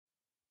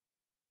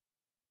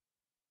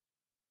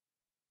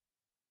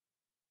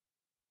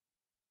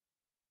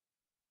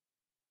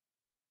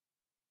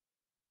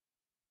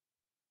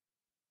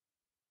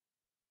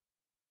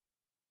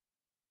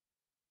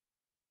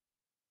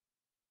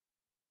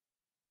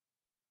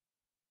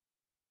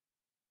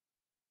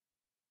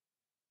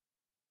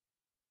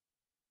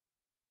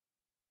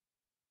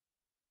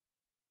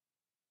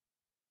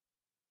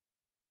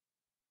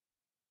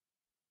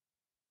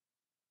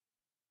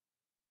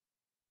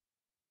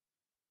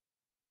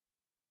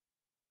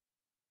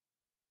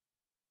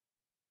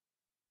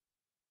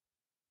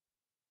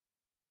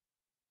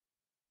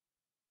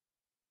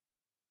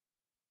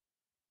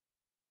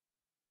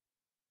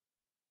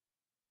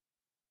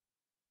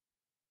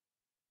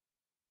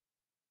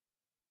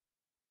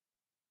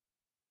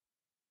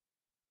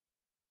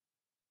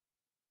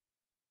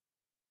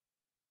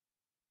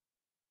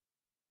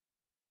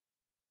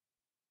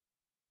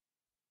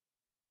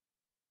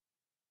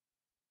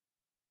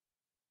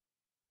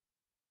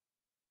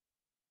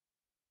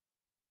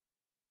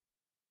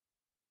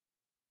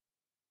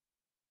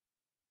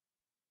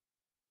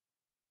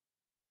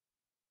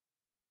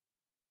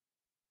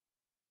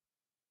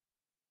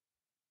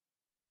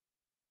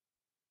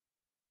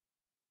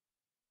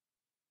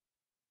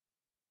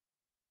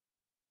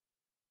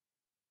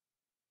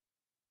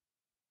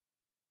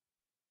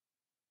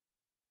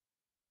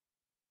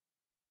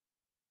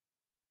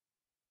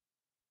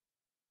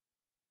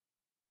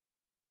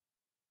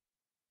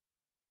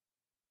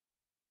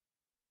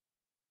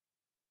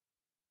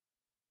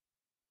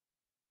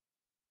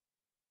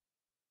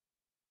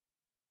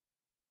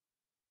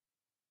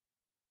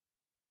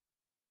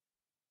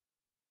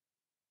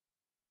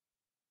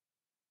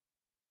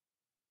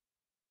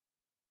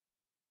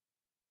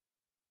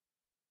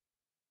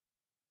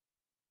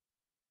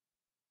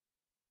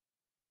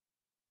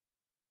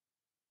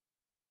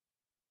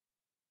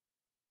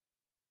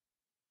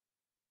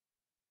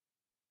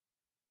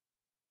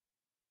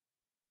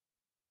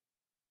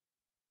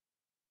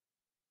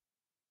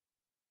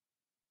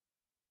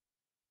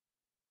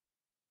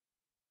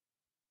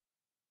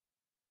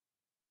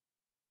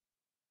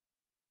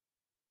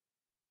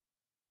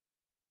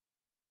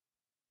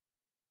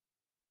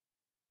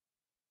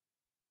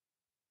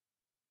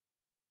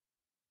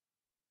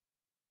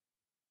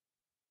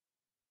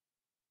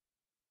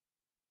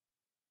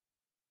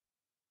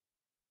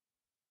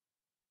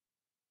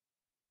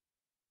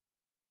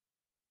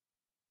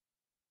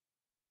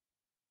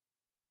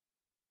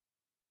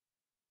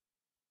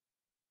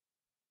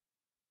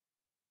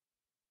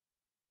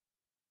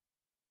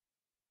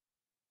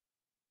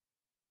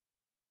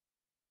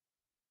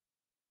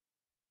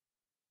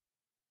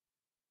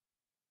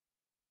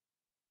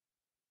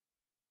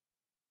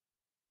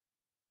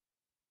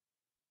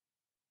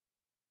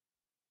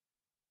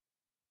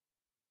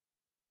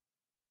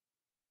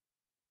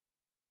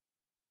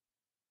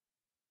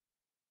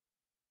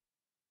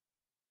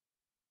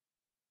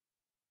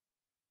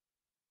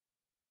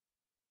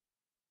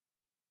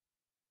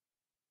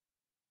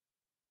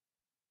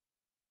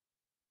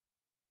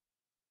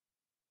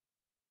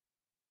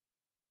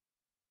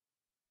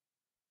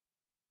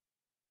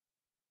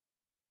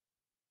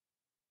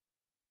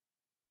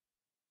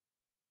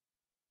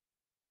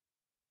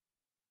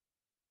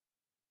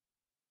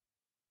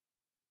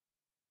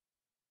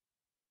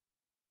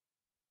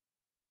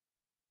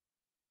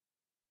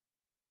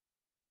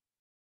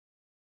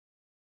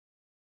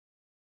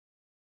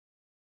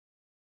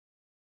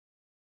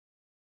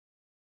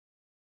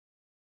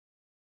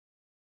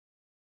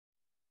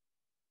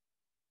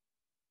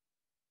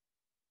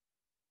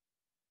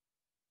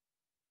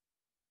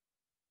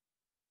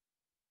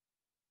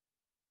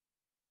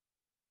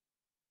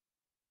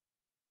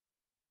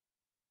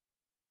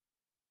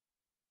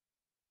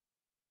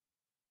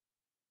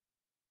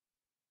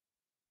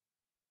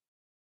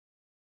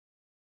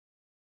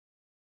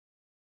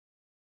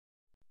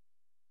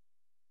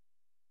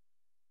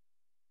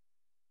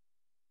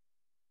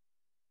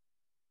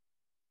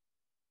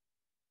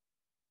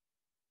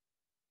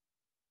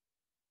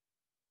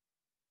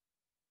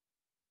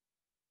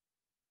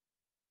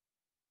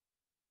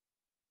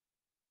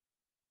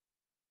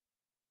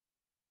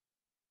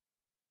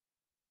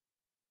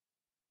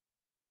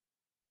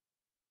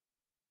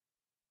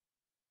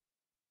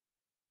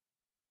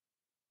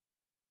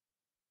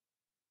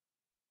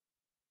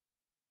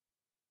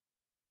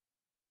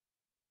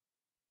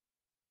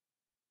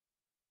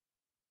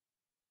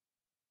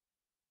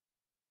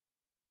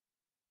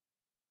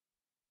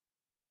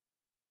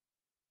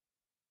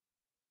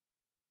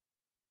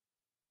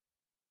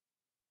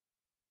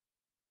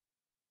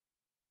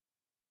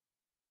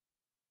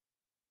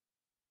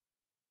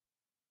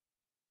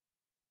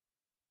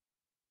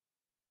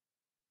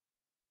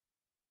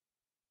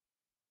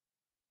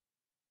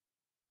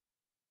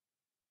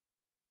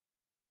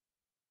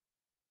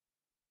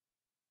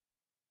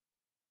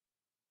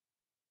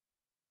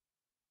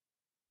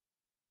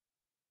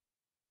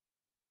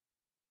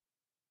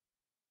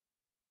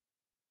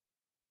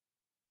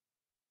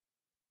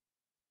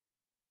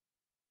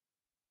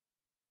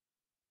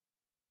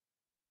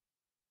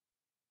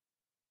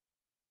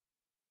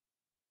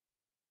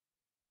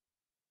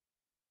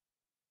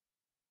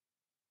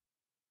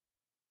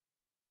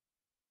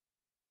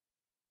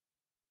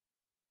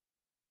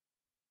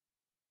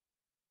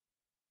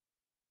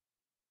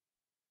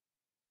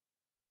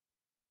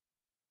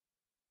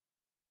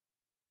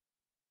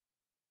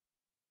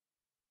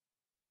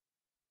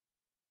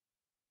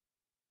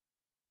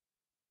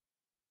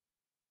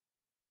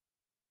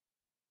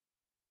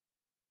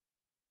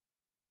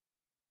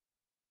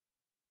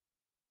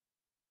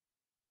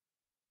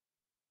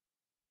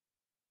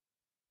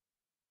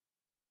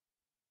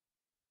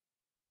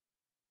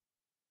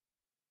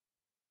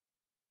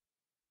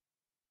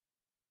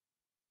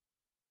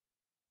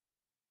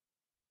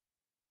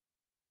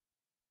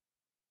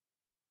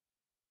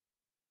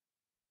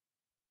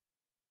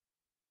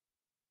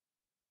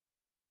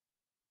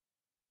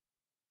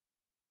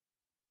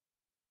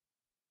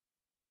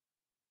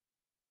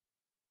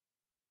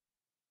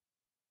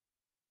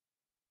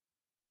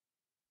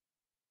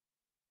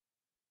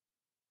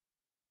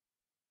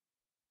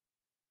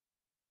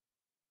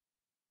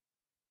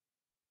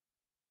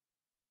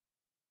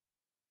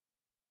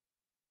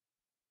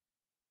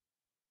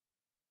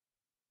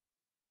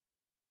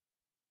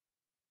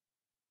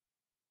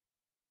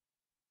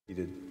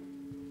Seated.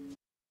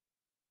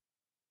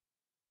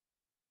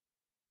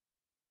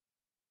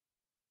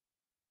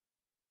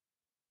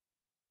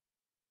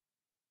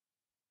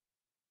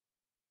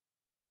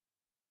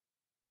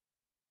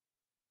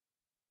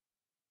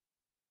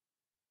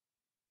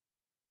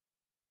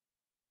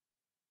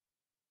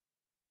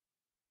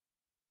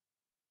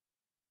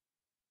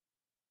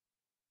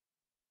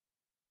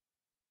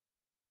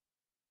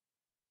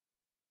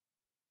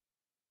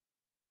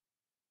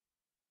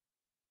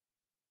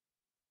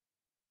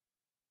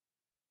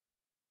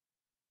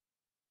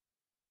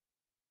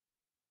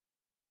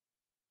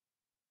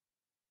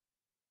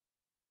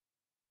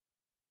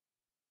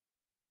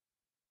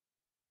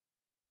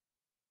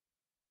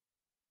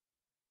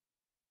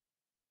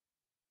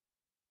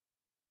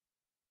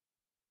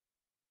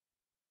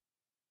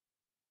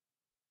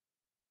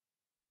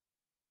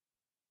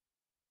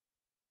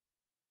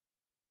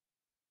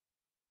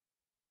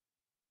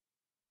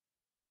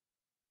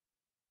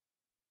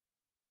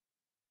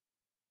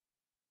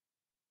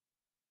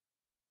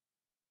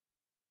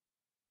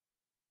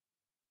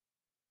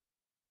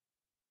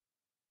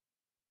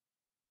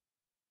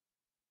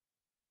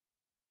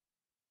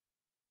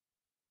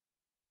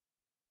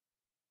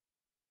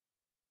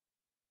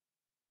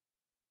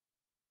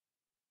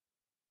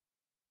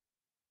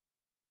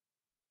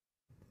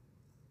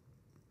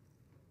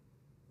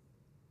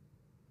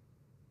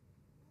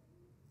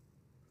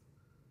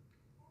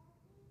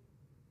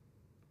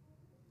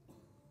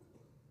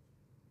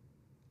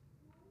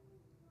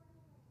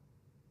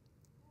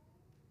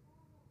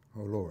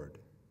 O Lord,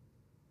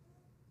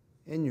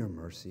 in your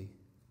mercy,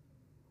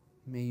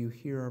 may you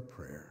hear our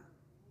prayer.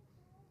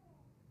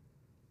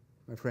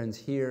 My friends,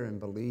 hear and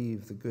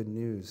believe the good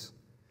news.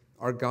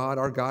 Our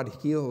God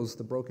heals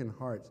the broken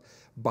hearts,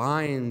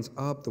 binds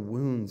up the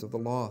wounds of the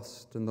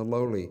lost and the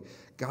lowly.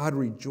 God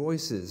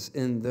rejoices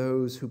in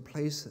those who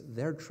place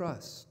their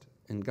trust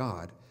in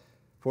God,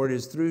 for it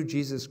is through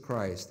Jesus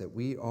Christ that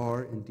we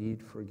are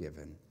indeed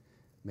forgiven.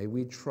 May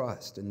we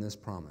trust in this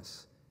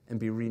promise and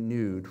be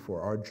renewed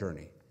for our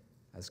journey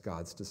as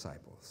God's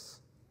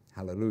disciples.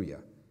 Hallelujah.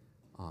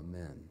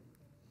 Amen.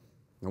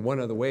 Now, one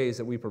of the ways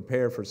that we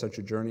prepare for such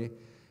a journey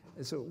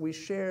is that we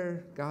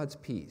share God's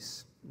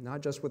peace,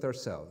 not just with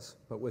ourselves,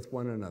 but with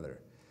one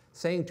another,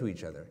 saying to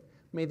each other,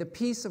 "May the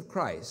peace of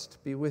Christ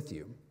be with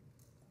you."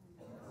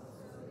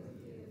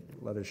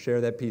 Let us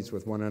share that peace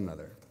with one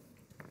another.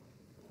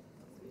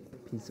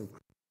 Peace of Christ.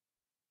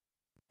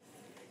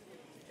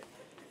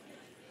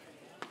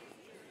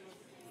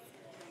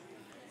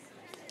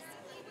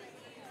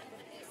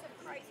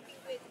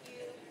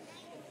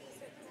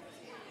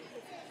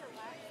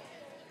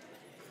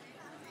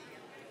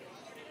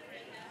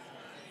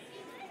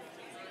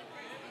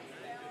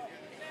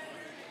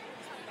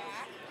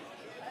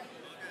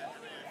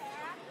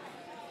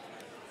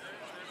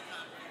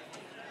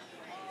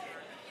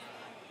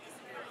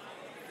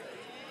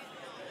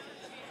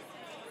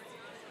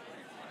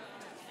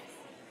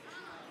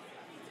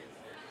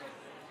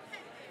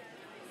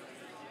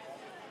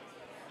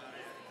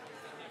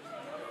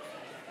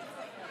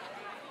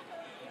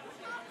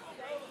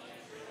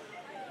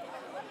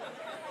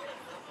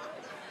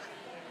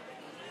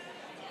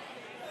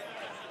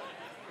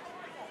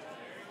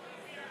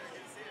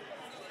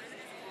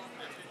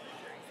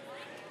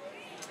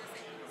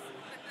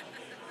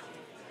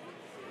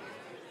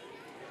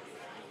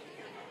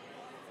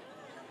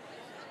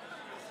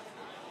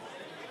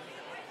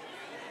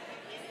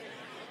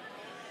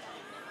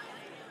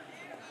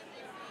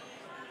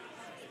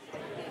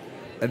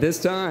 At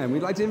this time,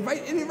 we'd like to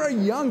invite any of our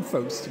young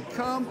folks to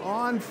come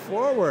on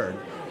forward.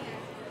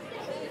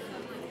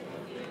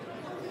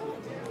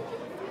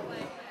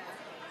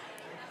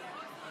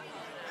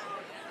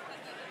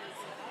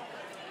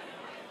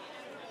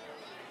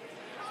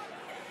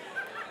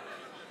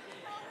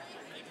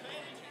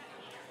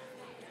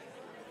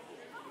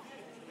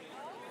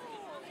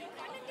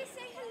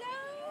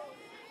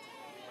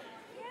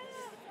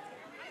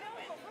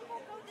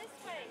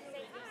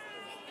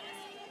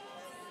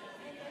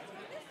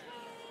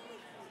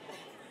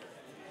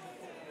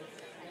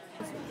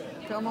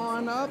 Come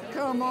on up,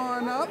 come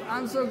on up.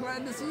 I'm so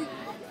glad to see you.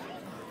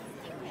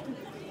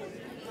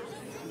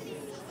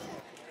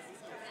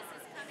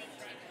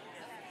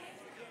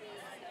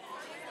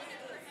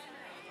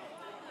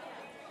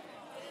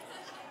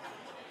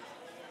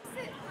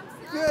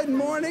 Good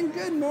morning,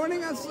 good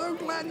morning. I'm so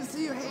glad to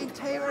see you. Hey,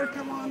 Taylor,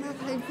 come on up.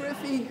 Hey,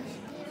 Griffey.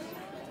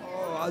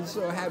 Oh, I'm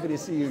so happy to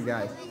see you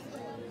guys.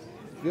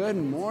 Good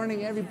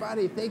morning,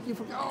 everybody. Thank you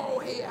for, oh,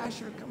 hey,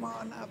 Asher, come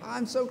on up.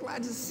 I'm so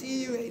glad to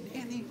see you. Hey,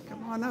 Danny,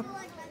 come on up.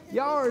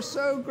 Y'all are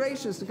so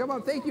gracious to come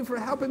up. Thank you for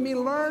helping me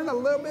learn a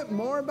little bit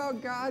more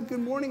about God. Good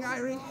morning,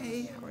 Irie.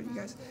 Hey, how are you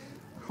guys?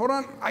 Hold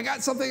on, I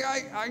got something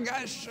I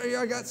got to show you.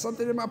 I got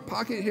something in my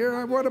pocket here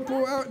I want to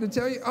pull out to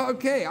tell you.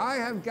 Okay, I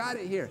have got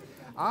it here.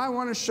 I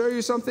want to show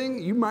you something.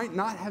 You might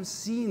not have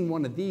seen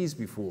one of these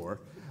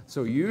before,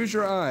 so use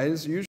your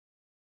eyes.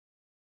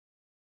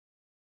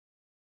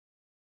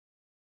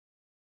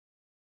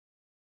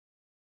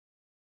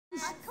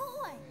 A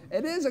coin.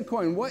 It is a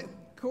coin. What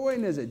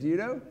coin is it? Do you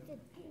know? It's a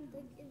pink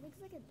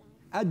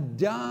A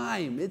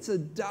dime. It's a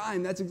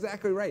dime. That's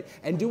exactly right.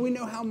 And do we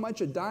know how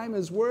much a dime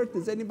is worth?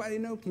 Does anybody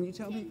know? Can you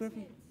tell me,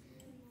 Griffin?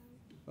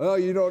 Oh,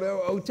 you don't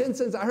know? Oh, 10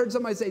 cents. I heard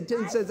somebody say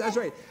 10 cents. That's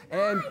right.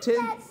 And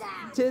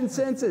 10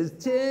 cents is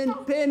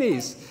 10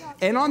 pennies.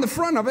 And on the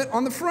front of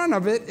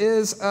it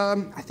is,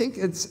 I think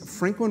it's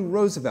Franklin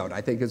Roosevelt,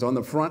 I think is on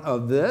the front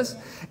of this.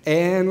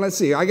 And let's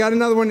see, I got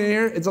another one in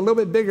here. It's a little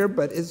bit bigger,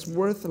 but it's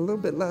worth a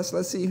little bit less.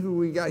 Let's see who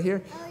we got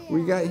here.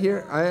 We got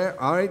here.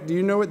 All right, do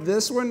you know what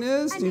this one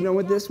is? Do you know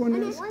what this one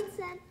is? 1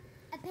 cent.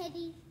 A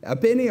penny. A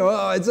penny?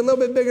 Oh, it's a little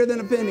bit bigger than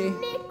a penny.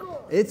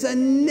 Nickel. It's a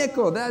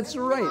nickel, that's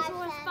right.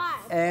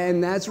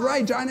 And that's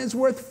right, John, it's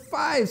worth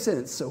 5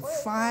 cents, so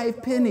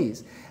 5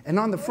 pennies. And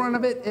on the front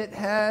of it, it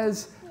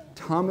has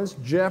Thomas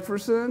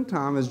Jefferson.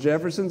 Thomas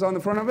Jefferson's on the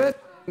front of it.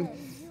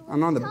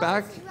 And on the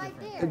back,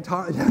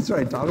 that's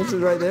right, Thomas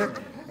is right there.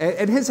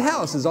 And his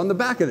house is on the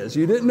back of this.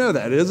 You didn't know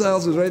that. His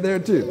house is right there,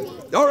 too.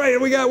 All right,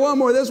 we got one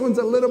more. This one's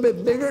a little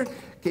bit bigger.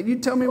 Can you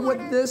tell me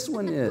what this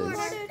one is?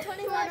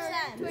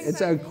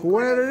 It's a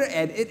quarter,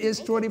 and it is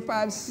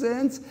 25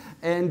 cents.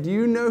 And do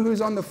you know who's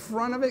on the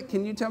front of it?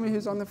 Can you tell me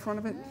who's on the front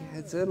of it? Yeah,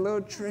 it's a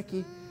little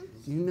tricky.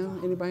 Do you know?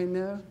 Anybody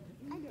know?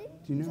 Do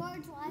you know?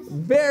 George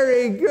Washington.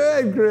 Very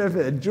good,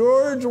 Griffin.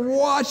 George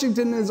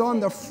Washington is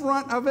on the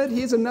front of it.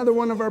 He's another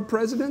one of our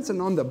presidents.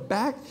 And on the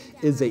back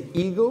is an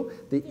eagle.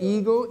 The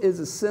eagle is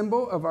a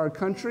symbol of our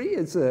country.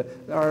 It's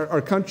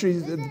our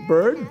country's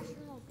bird.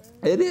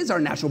 It is our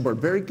national bird.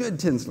 Very good,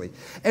 Tinsley.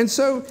 And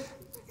so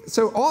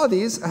all of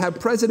these have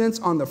presidents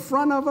on the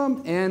front of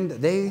them, and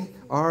they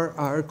are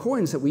our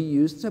coins that we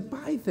use to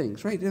buy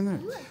things, right?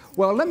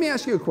 Well, let me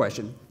ask you a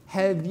question.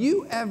 Have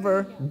you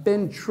ever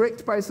been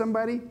tricked by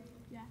somebody?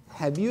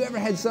 Have you ever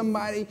had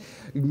somebody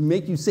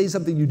make you say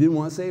something you didn't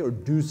want to say or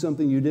do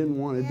something you didn't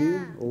want to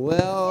do?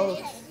 Well,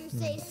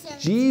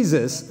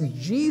 Jesus,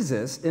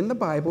 in the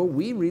Bible,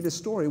 we read a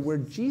story where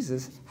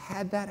Jesus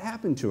had that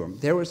happen to him.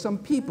 There were some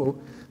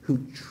people who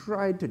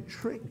tried to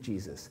trick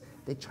Jesus.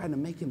 They tried to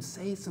make him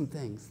say some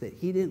things that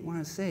he didn't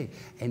want to say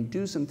and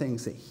do some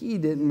things that he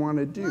didn't want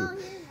to do.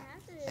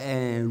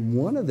 And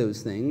one of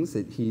those things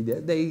that he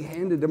did, they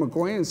handed him a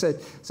coin and said,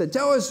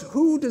 tell us,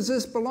 who does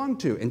this belong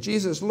to? And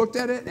Jesus looked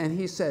at it and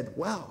he said,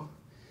 well,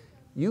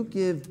 you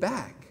give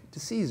back to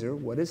Caesar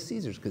what is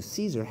Caesar's, because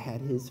Caesar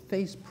had his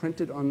face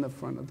printed on the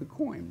front of the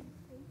coin.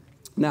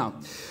 Now,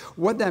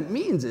 what that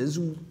means is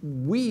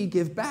we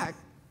give back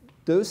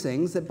those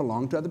things that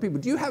belong to other people.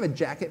 Do you have a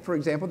jacket, for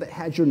example, that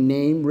has your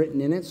name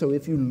written in it, so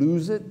if you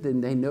lose it,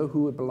 then they know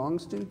who it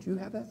belongs to? Do you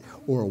have that?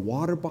 Or a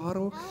water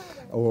bottle,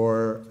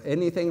 or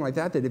anything like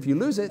that, that if you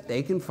lose it,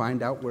 they can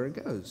find out where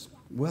it goes.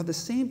 Well, the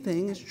same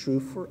thing is true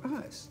for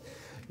us.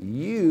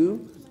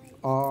 You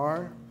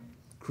are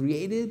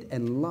created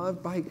and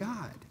loved by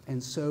God.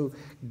 And so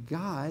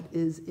God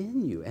is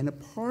in you and a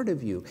part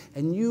of you,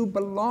 and you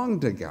belong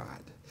to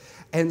God.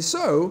 And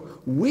so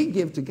we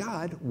give to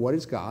God what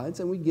is God's,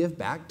 and we give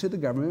back to the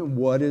government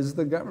what is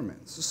the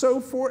government's.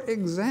 So, for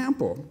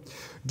example,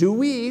 do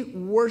we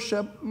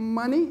worship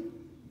money?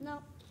 No.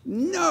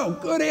 No,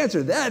 good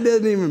answer. That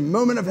isn't even a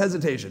moment of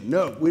hesitation.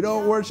 No, we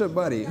don't worship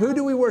money. Who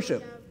do we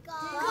worship?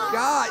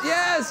 God.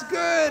 Yes,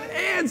 good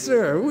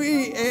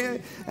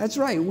answer. That's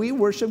right. We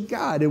worship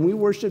God, and we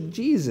worship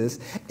Jesus,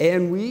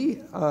 and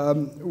we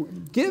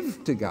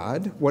give to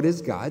God what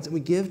is God's, and we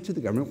give to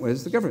the government what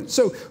is the government.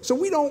 So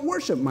we don't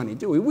worship money,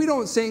 do we? We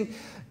don't sing,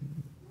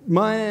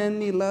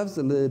 money loves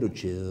the little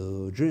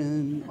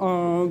children,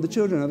 the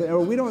children of the,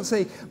 or we don't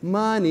say,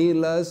 money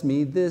loves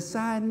me, this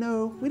I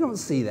know. We don't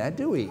see that,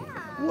 do we?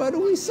 What do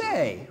we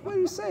say? What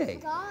do we say?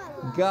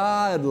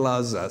 God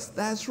loves us.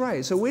 That's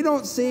right. So we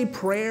don't say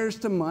prayers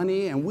to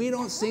money, and we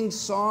don't sing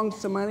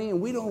songs to money,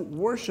 and we don't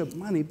worship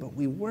money, but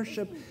we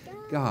worship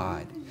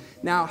God.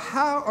 Now,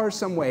 how are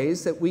some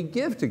ways that we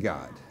give to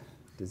God?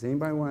 Does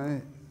anybody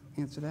want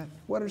to answer that?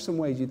 What are some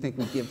ways you think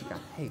we give to God?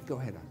 Hey, go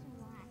ahead.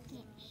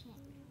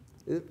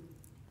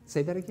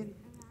 Say that again?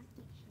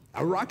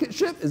 A rocket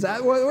ship? Is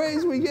that what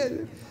ways we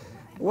give?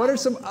 What are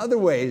some other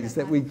ways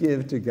that we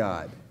give to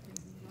God?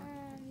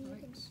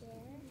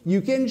 You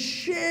can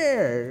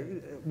share.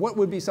 What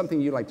would be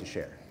something you'd like to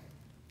share?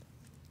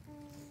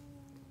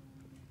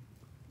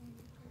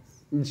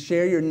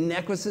 Share your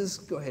necklaces.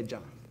 Go ahead,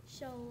 John.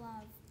 Show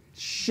love.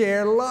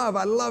 Share love.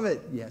 I love it.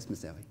 Yes,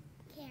 Miss Ellie.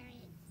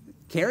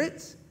 Carrots.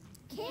 Carrots?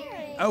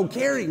 Carrots. Oh,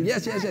 caring.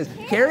 Yes.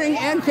 Caring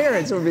and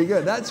carrots would be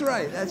good. That's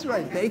right.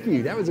 Thank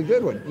you. That was a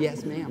good one.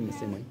 Yes, ma'am,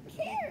 Miss Emily.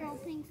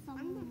 Helping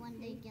someone when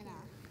they get up.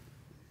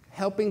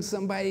 Helping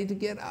somebody to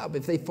get up.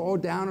 If they fall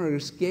down or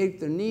escape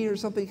their knee or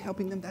something,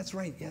 helping them. That's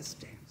right. Yes,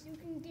 James. You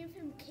can give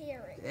him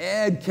carrots.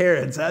 And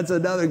carrots. That's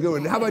another good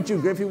one. How about you,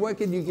 Griffey? What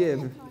can you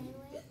give?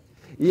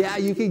 Yeah,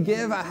 you can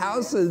give a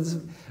house. It's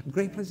a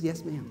great place.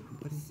 Yes, ma'am.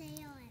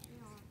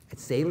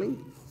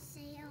 Sailing?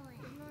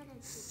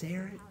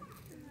 Sailing.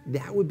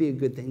 That would be a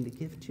good thing to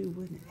give too,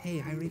 wouldn't it?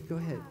 Hey, Irene, go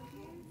ahead.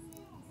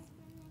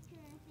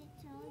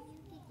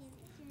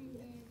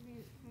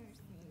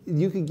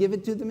 You could give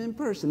it to them in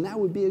person. That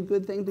would be a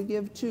good thing to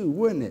give too,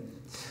 wouldn't it?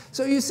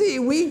 So you see,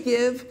 we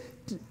give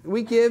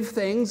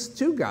things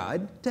to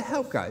God to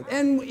help God.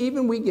 And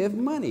even we give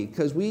money,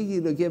 because we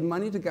give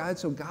money to God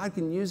so God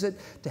can use it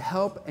to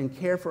help and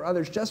care for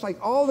others, just like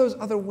all those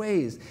other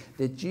ways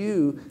that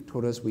you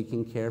told us we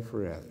can care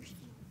for others.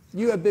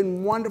 You have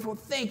been wonderful.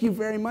 Thank you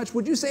very much.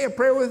 Would you say a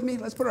prayer with me?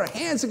 Let's put our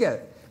hands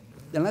together.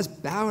 And let's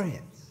bow our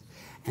heads.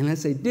 And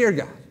let's say, Dear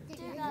God,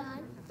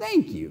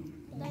 thank you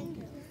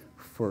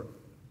for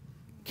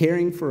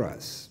caring for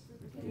us.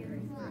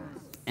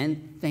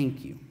 And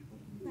thank you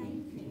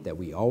that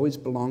we always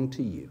belong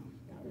to you.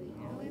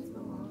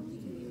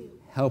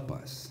 Help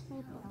us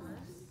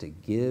to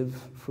give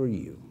for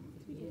you.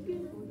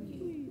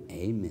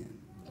 Amen.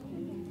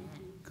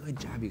 Good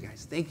job, you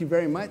guys. Thank you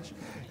very much.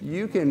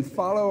 You can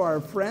follow our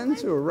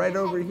friends who are right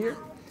over here.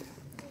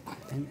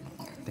 And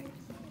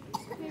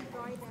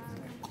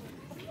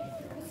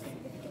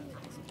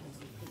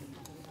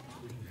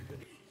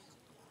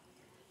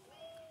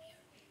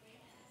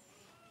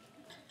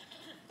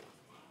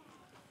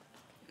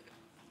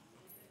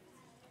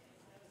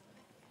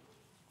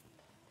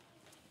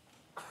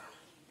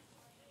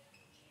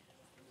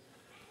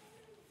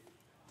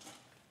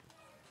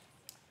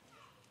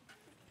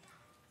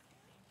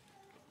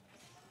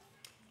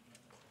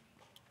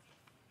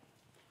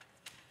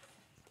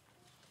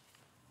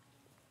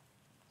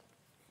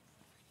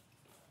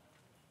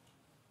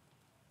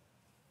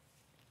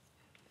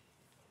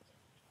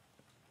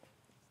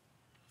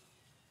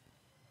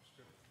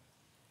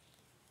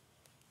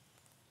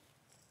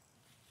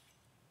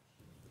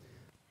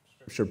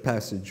scripture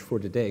passage for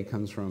today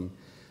comes from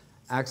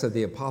Acts of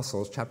the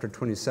Apostles, chapter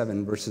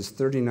 27, verses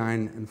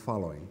 39 and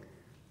following.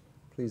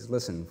 Please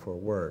listen for a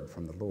word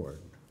from the Lord.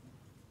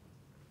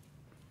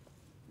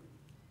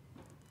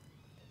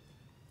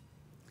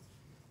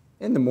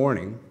 In the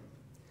morning,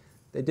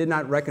 they did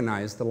not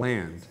recognize the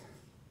land,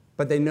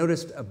 but they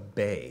noticed a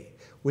bay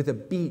with a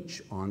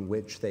beach on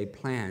which they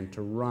planned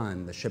to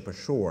run the ship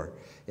ashore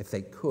if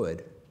they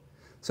could.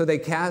 So they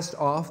cast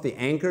off the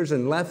anchors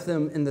and left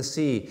them in the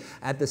sea.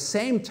 At the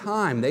same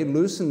time, they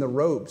loosened the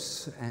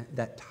ropes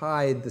that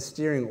tied the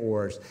steering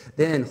oars.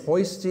 Then,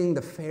 hoisting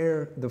the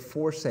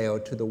foresail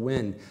to the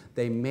wind,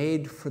 they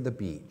made for the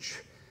beach.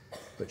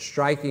 But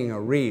striking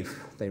a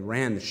reef, they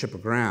ran the ship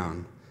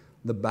aground.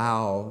 The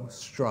bow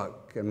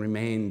struck and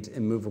remained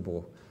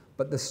immovable,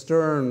 but the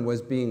stern was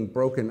being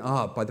broken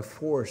up by the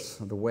force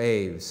of the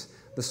waves.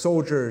 The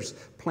soldiers'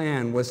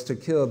 plan was to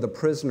kill the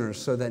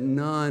prisoners so that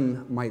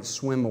none might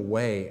swim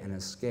away and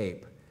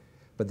escape.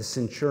 But the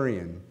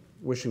centurion,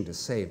 wishing to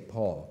save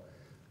Paul,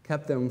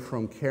 kept them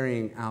from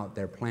carrying out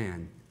their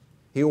plan.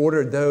 He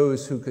ordered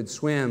those who could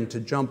swim to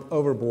jump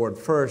overboard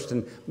first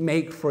and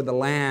make for the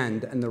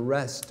land, and the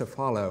rest to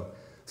follow,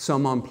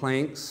 some on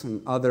planks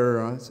and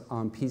others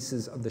on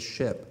pieces of the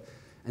ship.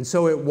 And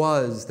so it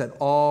was that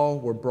all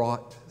were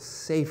brought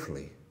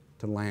safely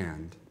to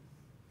land.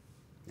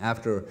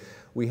 After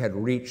we had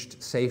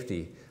reached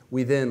safety,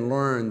 we then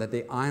learned that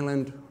the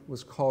island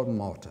was called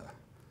Malta.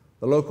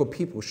 The local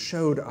people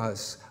showed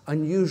us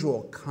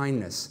unusual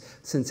kindness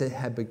since it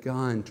had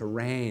begun to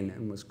rain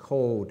and was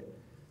cold.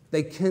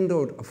 They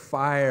kindled a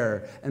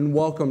fire and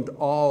welcomed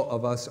all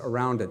of us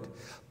around it.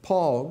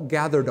 Paul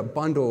gathered a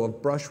bundle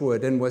of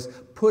brushwood and was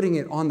putting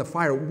it on the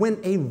fire when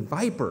a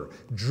viper,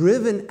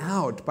 driven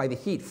out by the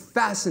heat,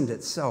 fastened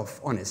itself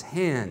on his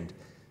hand.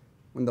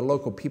 When the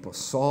local people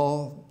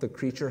saw the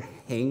creature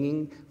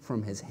hanging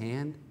from his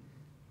hand,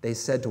 they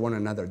said to one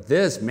another,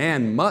 "This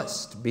man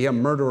must be a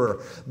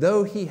murderer.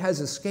 Though he has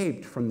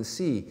escaped from the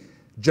sea,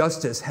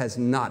 justice has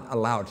not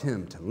allowed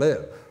him to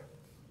live."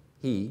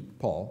 He,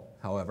 Paul,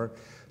 however,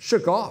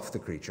 shook off the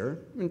creature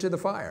into the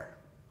fire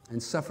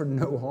and suffered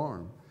no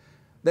harm.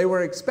 They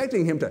were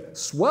expecting him to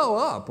swell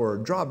up or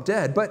drop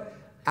dead, but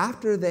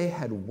after they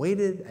had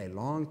waited a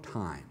long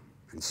time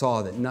and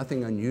saw that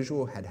nothing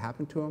unusual had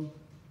happened to him,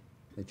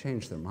 they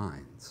changed their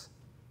minds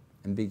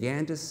and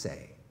began to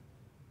say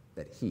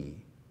that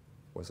he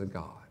was a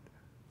god.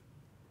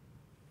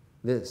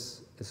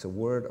 This is the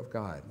word of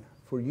God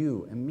for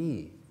you and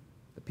me,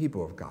 the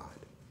people of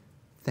God.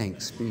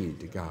 Thanks be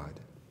to God.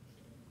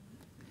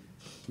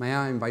 May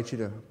I invite you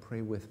to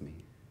pray with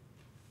me?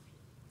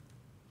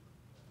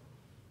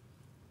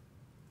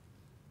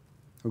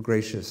 O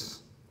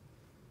gracious,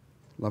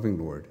 loving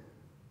Lord,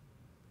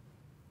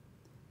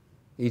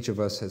 each of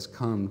us has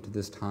come to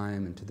this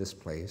time and to this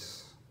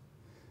place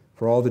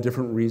for all the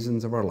different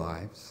reasons of our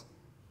lives,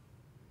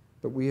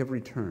 but we have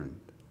returned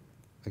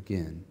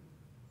again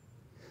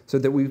so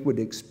that we would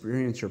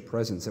experience your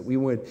presence, that we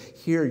would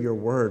hear your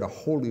word, a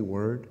holy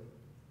word,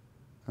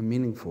 a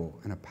meaningful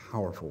and a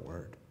powerful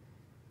word.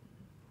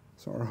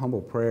 So our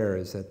humble prayer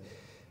is that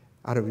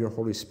out of your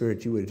Holy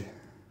Spirit, you would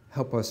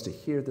help us to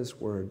hear this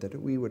word,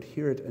 that we would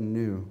hear it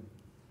anew,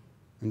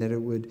 and that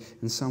it would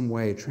in some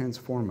way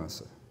transform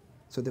us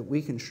so that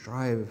we can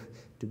strive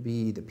to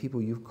be the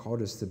people you've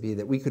called us to be,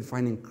 that we could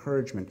find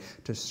encouragement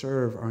to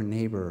serve our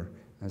neighbor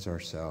as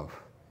ourselves,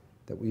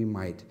 that we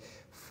might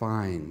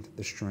find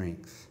the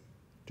strength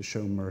to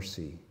show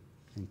mercy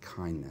and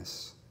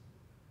kindness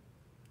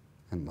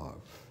and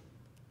love.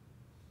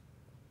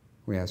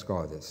 We ask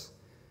all this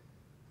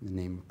in the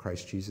name of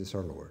Christ Jesus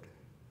our Lord.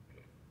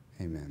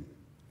 Amen.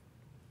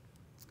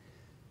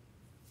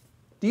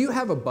 Do you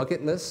have a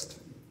bucket list?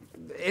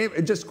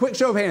 Just quick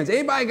show of hands.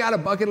 Anybody got a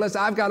bucket list?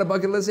 I've got a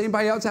bucket list.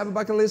 Anybody else have a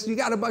bucket list? You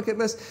got a bucket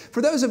list?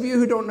 For those of you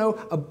who don't know,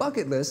 a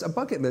bucket list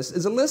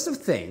is a list of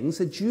things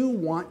that you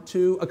want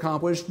to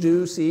accomplish,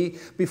 do, see,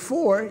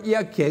 before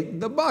you kick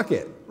the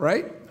bucket,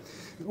 right?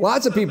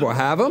 Lots of people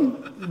have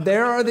them.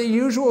 There are the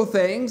usual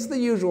things,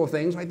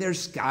 right?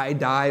 There's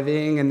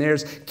skydiving, and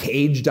there's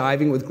cage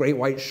diving with great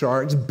white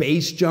sharks,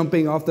 base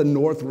jumping off the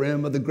north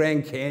rim of the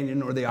Grand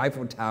Canyon or the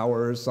Eiffel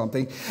Tower or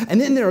something.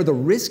 And then there are the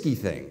risky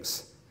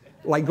things,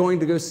 like going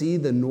to go see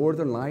the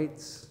Northern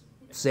Lights,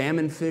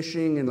 salmon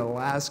fishing in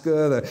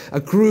Alaska, a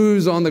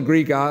cruise on the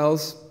Greek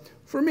Isles.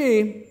 For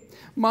me,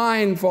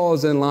 mine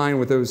falls in line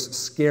with those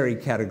scary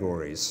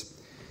categories.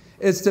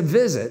 It's to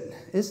visit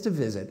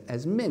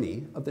as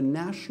many of the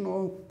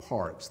national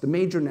parks, the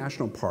major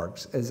national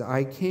parks, as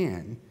I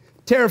can.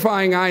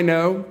 Terrifying, I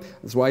know.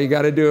 That's why you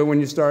got to do it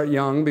when you start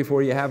young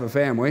before you have a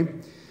family.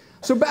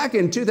 So back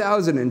in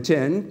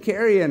 2010,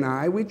 Carrie and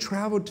I, we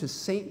traveled to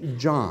St.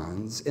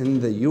 John's in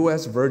the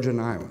U.S. Virgin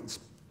Islands.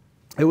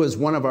 It was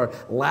one of our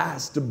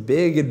last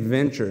big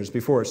adventures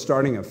before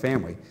starting a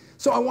family.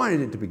 So I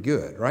wanted it to be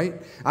good, right?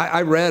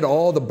 I read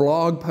all the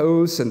blog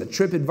posts and the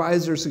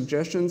TripAdvisor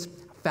suggestions,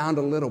 found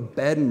a little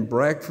bed and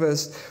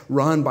breakfast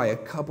run by a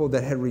couple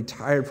that had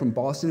retired from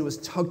Boston. It was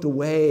tucked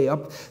away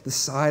up the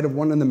side of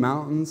one of the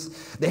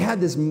mountains. They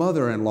had this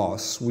mother-in-law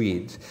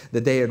suite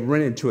that they had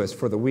rented to us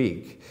for the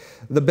week.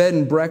 The bed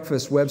and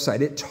breakfast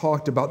website, it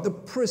talked about the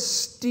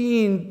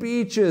pristine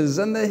beaches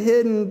and the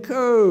hidden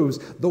coves,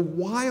 the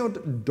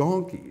wild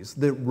donkeys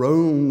that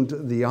roamed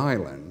the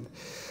island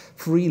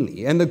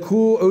freely, and the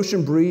cool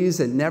ocean breeze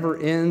that never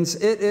ends.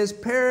 It is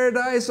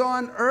paradise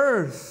on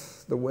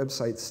earth, the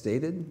website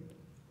stated.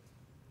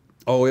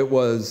 Oh, it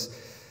was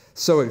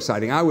so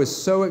exciting. I was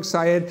so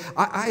excited.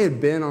 I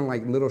had been on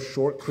like little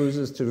short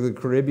cruises to the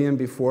Caribbean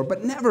before,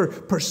 but never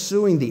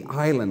pursuing the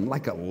island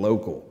like a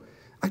local.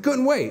 I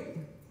couldn't wait.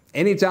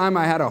 Anytime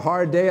I had a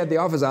hard day at the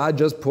office, I'd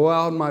just pull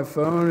out my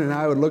phone and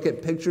I would look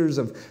at pictures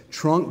of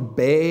Trunk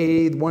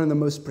Bay, one of the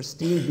most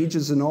pristine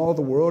beaches in all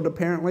the world,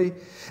 apparently.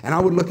 And I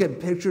would look at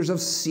pictures of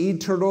sea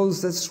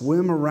turtles that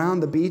swim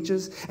around the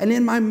beaches. And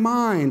in my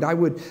mind, I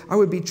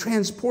would be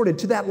transported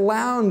to that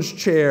lounge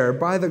chair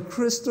by the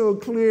crystal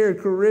clear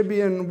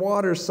Caribbean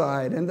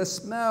waterside and the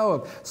smell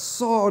of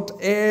salt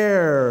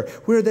air,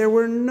 where there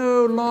were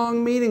no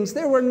long meetings.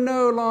 There were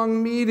no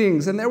long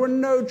meetings, and there were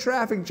no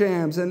traffic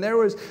jams, and there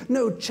was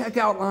no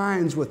checkout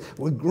lines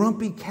with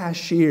grumpy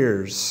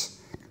cashiers,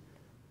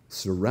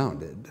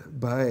 surrounded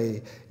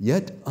by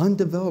yet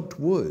undeveloped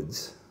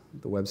woods,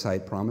 the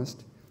website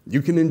promised.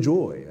 You can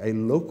enjoy a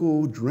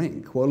local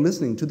drink while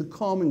listening to the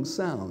calming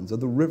sounds of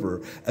the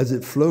river as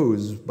it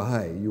flows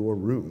by your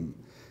room.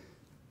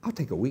 I'll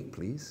take a week,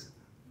 please.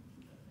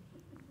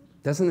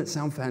 Doesn't it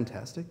sound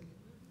fantastic?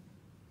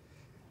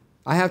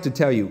 I have to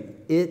tell you,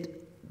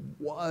 it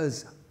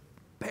was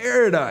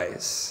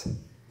paradise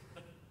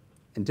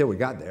until we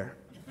got there.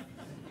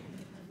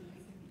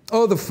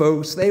 Oh, the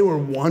folks, they were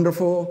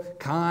wonderful,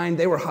 kind,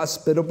 they were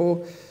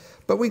hospitable.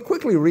 But we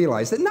quickly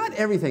realized that not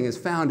everything is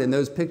found in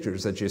those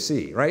pictures that you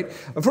see, right?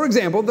 For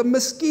example, the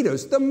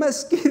mosquitoes. The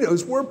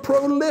mosquitoes were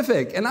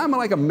prolific, and I'm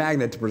like a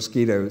magnet to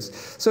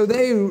mosquitoes. So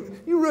you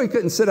really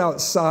couldn't sit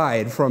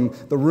outside from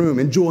the room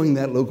enjoying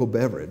that local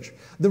beverage.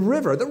 The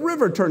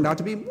river turned out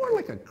to be more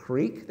like a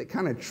creek that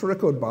kind of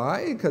trickled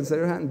by because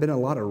there hadn't been a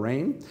lot of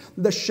rain.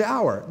 The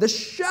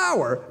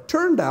shower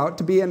turned out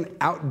to be an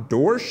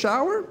outdoor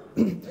shower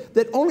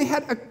that only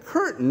had a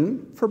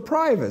curtain for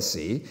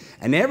privacy,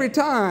 and every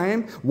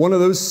time one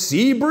of those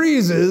sea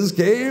breezes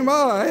came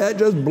by, it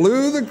just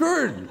blew the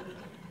curtain.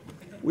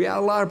 We had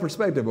a lot of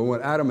perspective on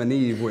what Adam and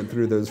Eve went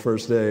through those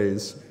first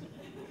days.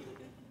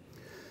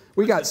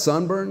 We got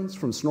sunburns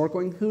from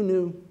snorkeling. Who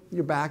knew?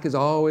 Your back is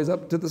always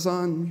up to the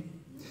sun.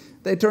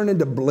 They turn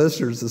into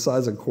blisters the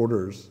size of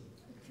quarters.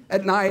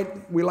 At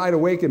night, we lied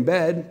awake in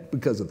bed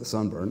because of the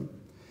sunburn,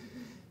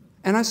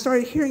 and I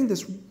started hearing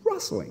this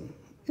rustling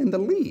in the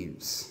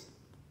leaves.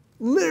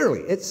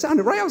 Literally, it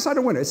sounded right outside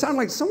the window. It sounded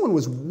like someone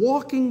was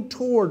walking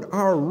toward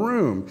our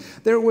room.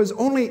 There was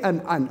only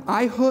an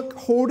eye hook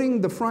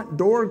holding the front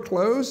door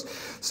closed.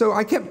 So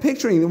I kept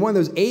picturing one of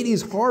those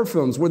 80s horror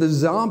films where the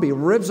zombie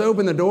rips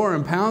open the door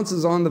and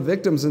pounces on the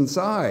victims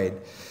inside.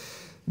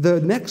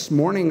 The next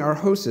morning, our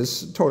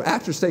hostess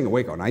after staying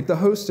awake all night, the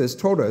hostess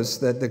told us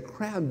that the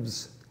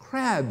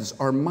crabs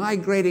are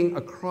migrating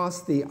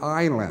across the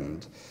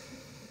island.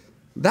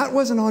 That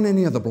wasn't on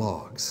any of the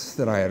blogs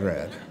that I had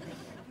read.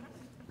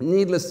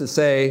 Needless to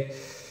say,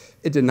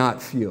 it did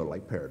not feel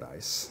like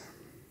paradise.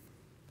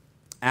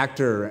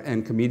 Actor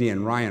and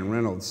comedian Ryan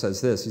Reynolds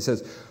says this. He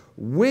says,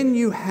 when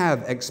you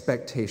have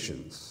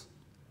expectations,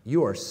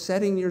 you are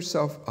setting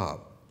yourself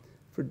up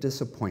for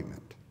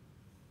disappointment.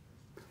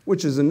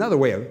 Which is another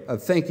way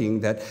of thinking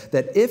that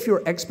if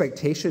your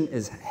expectation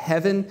is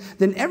heaven,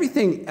 then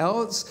everything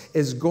else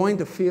is going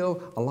to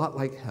feel a lot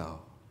like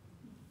hell.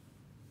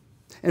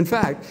 In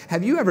fact,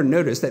 have you ever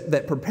noticed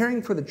that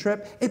preparing for the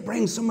trip, it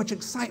brings so much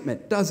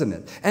excitement, doesn't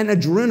it? And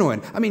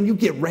adrenaline. I mean, you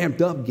get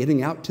ramped up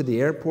getting out to the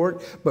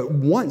airport, but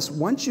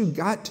once you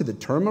got to the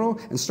terminal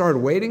and started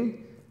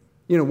waiting,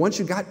 once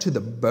you got to the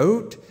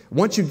boat,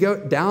 once you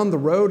go down the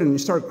road and you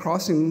start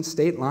crossing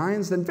state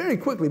lines, then very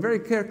quickly, very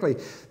carefully,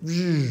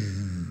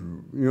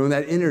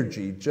 that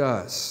energy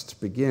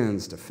just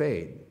begins to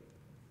fade.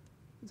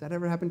 Has that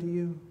ever happened to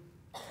you?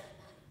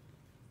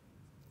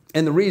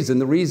 And the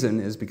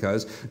reason is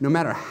because no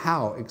matter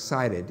how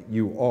excited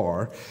you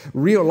are,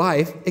 real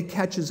life, it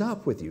catches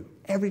up with you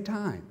every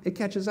time. It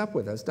catches up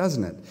with us,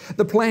 doesn't it?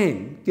 The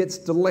plane gets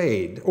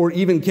delayed or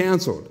even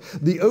canceled.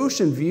 The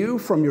ocean view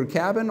from your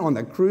cabin on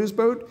the cruise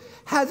boat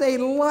has a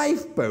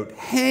lifeboat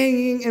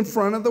hanging in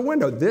front of the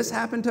window. This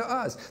happened to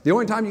us. The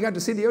only time you got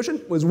to see the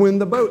ocean was when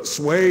the boat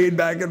swayed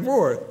back and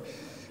forth.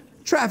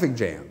 Traffic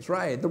jams,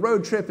 right? The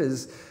road trip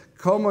is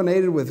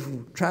culminated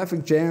with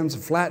traffic jams,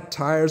 flat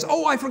tires.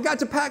 Oh, I forgot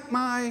to pack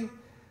my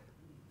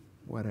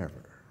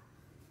whatever.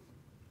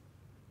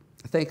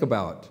 Think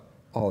about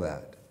all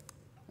that.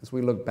 As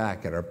we look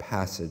back at our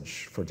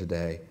passage for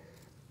today,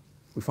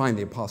 we find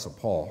the Apostle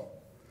Paul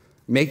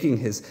making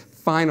his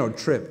final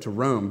trip to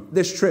Rome.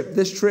 This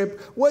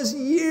trip was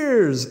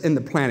years in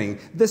the planning.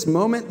 This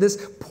moment,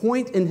 this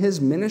point in his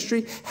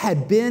ministry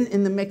had been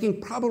in the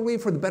making probably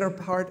for the better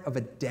part of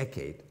a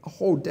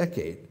whole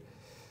decade.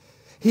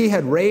 He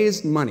had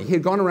raised money. He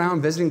had gone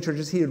around visiting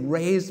churches. He had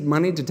raised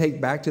money to take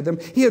back to them.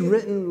 He had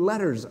written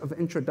letters of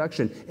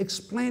introduction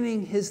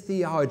explaining his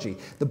theology.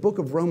 The book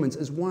of Romans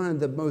is one of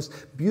the most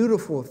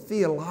beautiful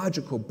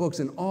theological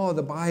books in all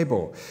the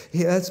Bible.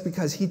 That's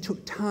because he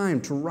took time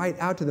to write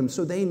out to them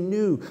so they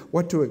knew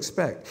what to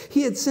expect.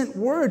 He had sent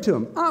word to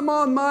them, I'm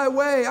on my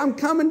way. I'm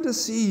coming to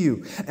see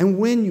you. And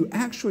when you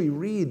actually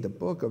read the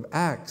book of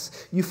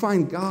Acts, you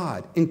find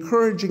God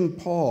encouraging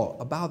Paul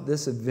about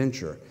this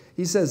adventure.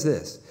 He says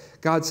this.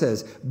 God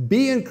says,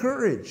 be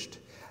encouraged.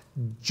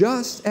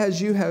 Just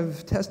as you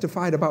have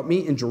testified about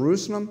me in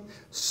Jerusalem,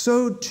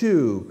 so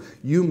too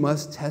you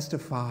must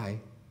testify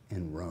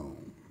in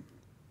Rome.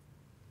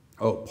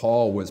 Oh,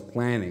 Paul was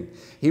planning.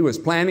 He was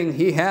planning.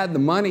 He had the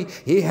money.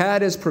 He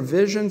had his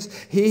provisions.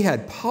 He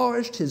had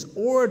polished his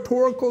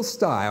oratorical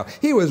style.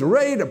 He was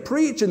ready to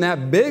preach in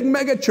that big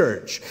mega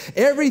church.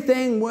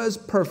 Everything was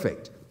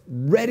perfect,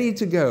 ready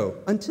to go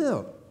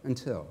until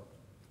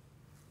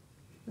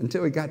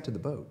he got to the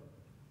boat.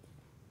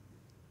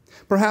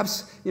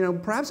 Perhaps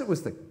it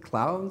was the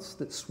clouds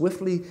that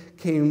swiftly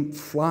came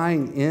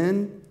flying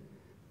in,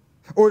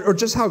 or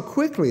just how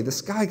quickly the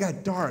sky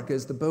got dark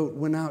as the boat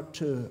went out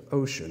to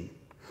ocean,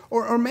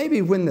 or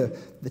maybe when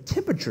the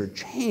temperature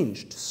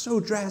changed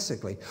so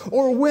drastically,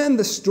 or when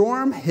the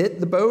storm hit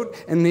the boat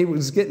and he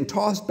was getting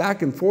tossed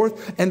back and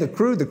forth, and the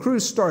crew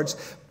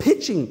starts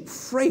pitching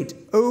freight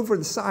over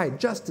the side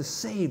just to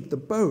save the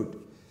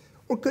boat.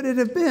 Or could it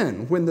have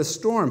been when the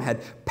storm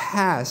had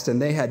passed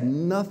and they had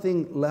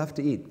nothing left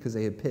to eat because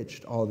they had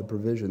pitched all the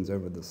provisions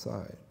over the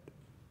side?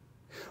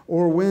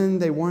 Or when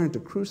they wanted to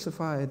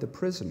crucify the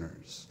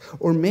prisoners?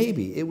 Or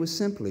maybe it was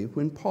simply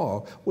when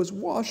Paul was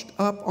washed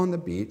up on the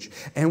beach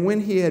and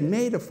when he had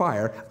made a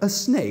fire, a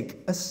snake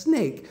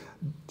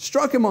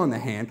struck him on the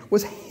hand,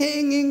 was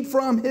hanging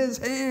from his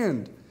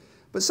hand.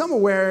 But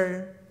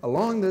somewhere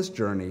along this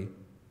journey,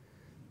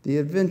 the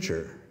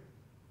adventure,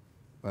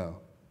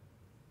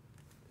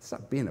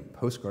 stop being a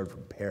postcard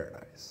from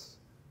paradise.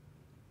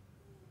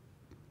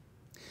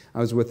 I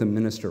was with a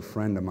minister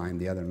friend of mine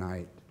the other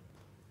night.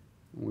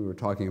 We were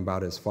talking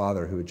about his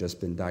father who had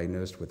just been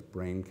diagnosed with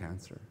brain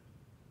cancer.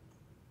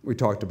 We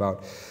talked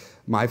about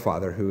my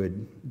father who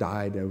had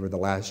died over the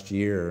last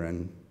year,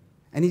 and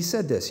he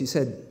said this. He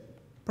said,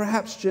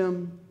 perhaps,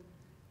 Jim,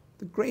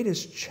 the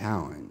greatest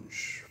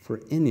challenge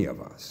for any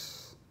of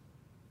us,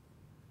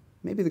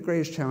 maybe the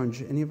greatest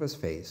challenge any of us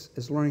face,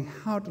 is learning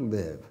how to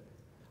live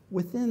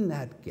within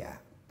that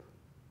gap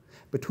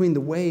between the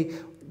way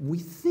we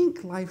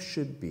think life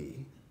should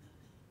be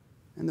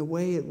and the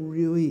way it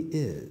really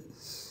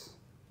is.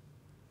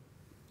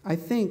 I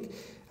think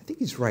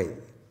he's right.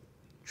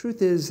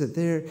 Truth is that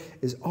there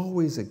is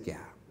always a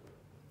gap,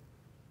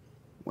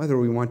 whether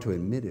we want to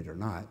admit it or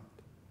not.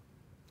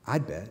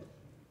 I'd bet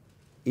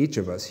each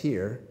of us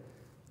here,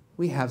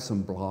 we have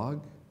some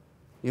blog,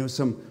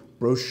 some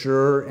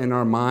brochure in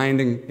our mind,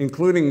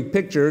 including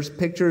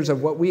pictures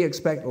of what we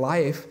expect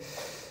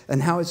life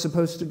and how it's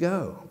supposed to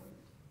go.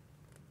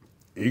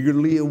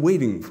 Eagerly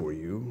awaiting for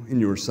you in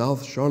your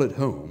South Charlotte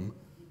home,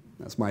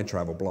 that's my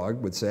travel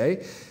blog, would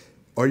say,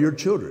 are your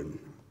children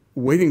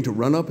waiting to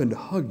run up and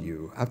hug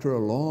you after a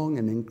long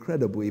and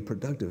incredibly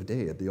productive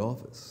day at the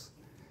office.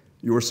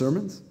 Your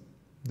sermons,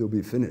 they'll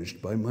be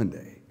finished by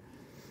Monday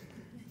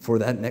for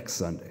that next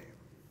Sunday.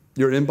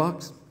 Your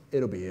inbox,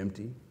 it'll be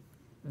empty.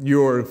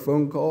 Your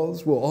phone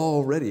calls will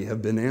already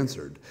have been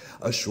answered.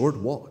 A short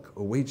walk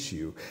awaits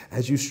you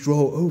as you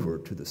stroll over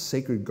to the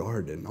sacred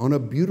garden on a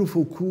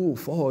beautiful, cool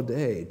fall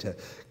day to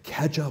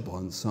catch up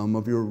on some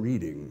of your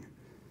reading.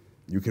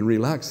 You can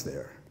relax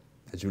there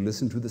as you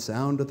listen to the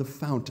sound of the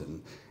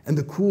fountain and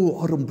the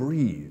cool autumn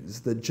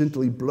breeze that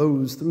gently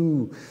blows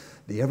through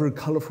the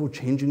ever-colorful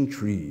changing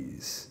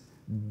trees.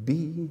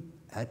 Be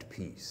at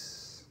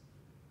peace.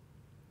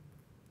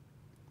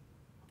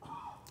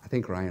 I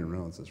think Ryan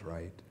Reynolds is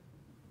right.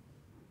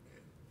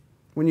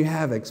 When you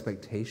have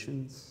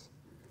expectations,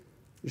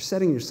 you're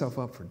setting yourself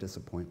up for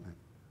disappointment.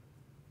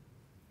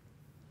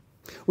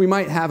 We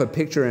might have a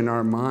picture in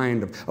our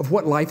mind of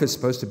what life is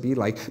supposed to be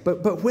like,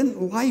 but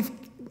when life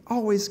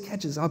always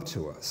catches up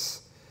to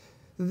us,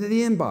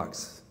 the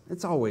inbox,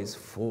 it's always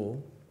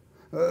full.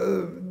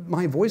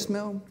 My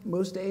voicemail,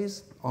 most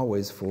days,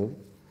 always full.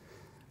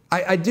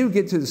 I do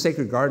get to the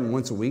Sacred Garden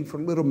once a week for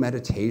a little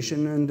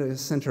meditation and a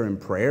center in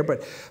prayer,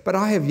 but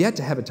I have yet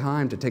to have a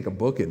time to take a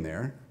book in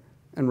there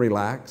and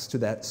relax to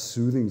that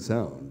soothing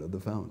sound of the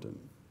fountain.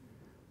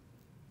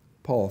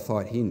 Paul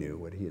thought he knew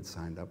what he had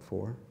signed up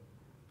for.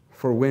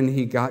 For when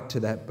he got to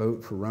that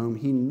boat for Rome,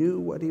 he knew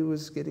what he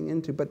was getting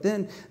into. But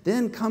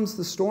then comes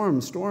the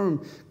storm.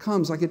 Storm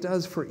comes like it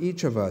does for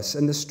each of us.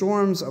 And the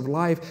storms of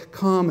life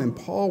come, and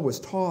Paul was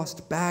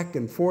tossed back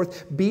and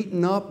forth,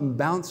 beaten up and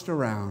bounced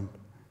around.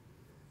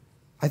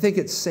 I think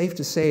it's safe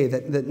to say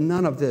that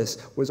none of this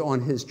was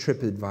on his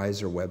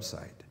TripAdvisor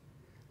website.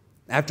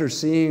 After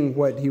seeing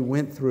what he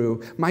went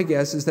through, my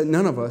guess is that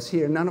none of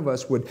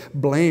us would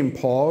blame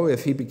Paul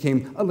if he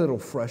became a little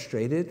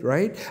frustrated,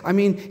 right? I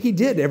mean, he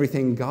did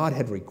everything God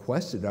had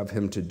requested of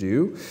him to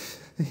do.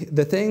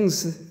 The thing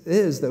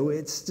is, though,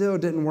 it still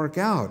didn't work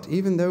out.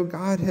 Even though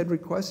God had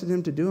requested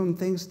him to do them,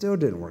 things still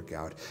didn't work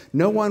out.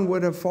 No one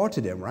would have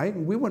faulted him, right?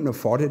 We wouldn't have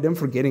faulted him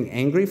for getting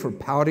angry, for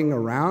pouting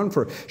around,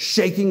 for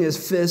shaking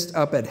his fist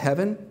up at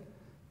heaven.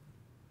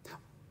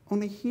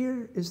 Only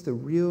here is the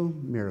real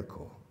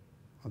miracle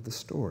of the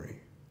story.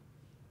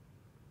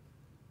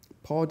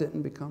 Paul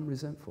didn't become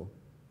resentful.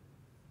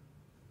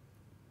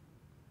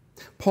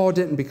 Paul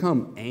didn't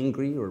become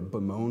angry or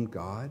bemoan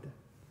God.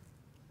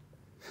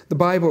 The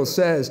Bible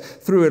says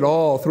through it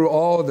all, through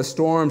all the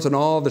storms and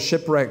all the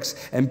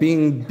shipwrecks and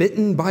being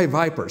bitten by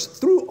vipers,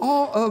 through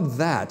all of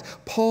that,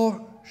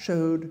 Paul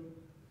showed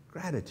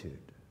gratitude.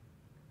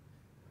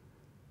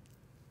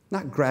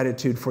 Not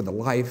gratitude for the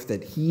life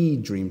that he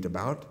dreamed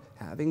about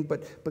having,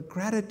 but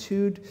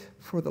gratitude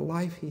for the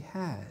life he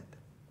had.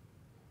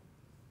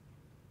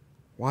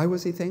 Why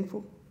was he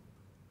thankful?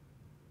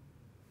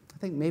 I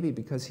think maybe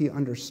because he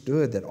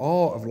understood that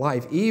all of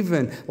life,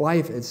 even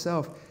life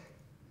itself,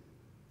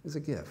 is a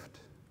gift.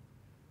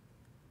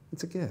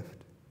 It's a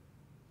gift.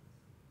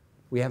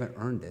 We haven't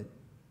earned it.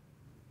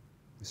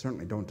 We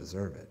certainly don't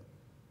deserve it.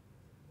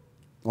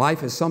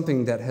 Life is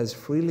something that has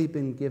freely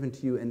been given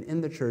to you, and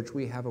in the church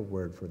we have a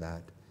word for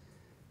that.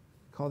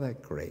 Call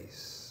that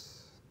grace.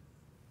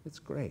 It's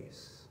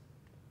grace.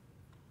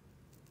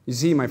 You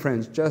see, my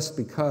friends, just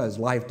because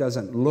life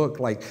doesn't look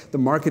like the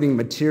marketing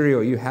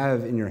material you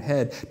have in your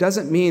head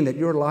doesn't mean that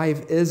your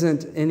life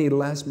isn't any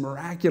less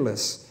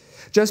miraculous.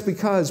 Just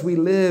because we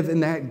live in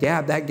that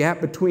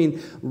gap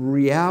between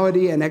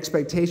reality and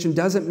expectation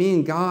doesn't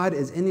mean God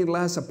is any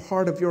less a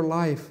part of your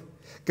life.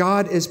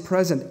 God is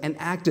present and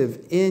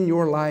active in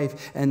your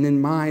life and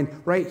in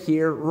mine right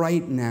here,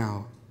 right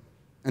now.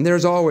 And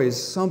there's always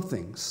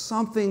something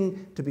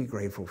to be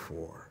grateful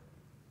for.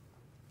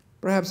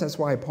 Perhaps that's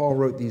why Paul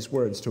wrote these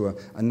words to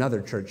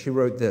another church. He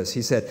wrote this.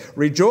 He said,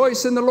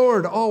 "Rejoice in the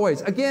Lord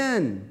always.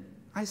 Again,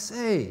 I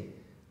say,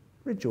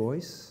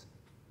 rejoice."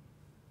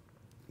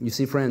 You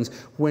see, friends,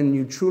 when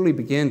you truly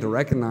begin to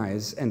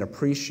recognize and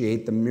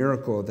appreciate the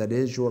miracle that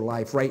is your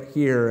life right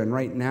here and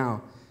right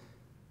now,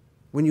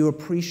 when you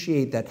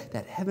appreciate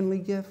that heavenly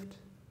gift,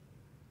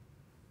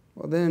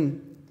 well,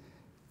 then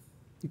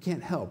you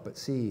can't help but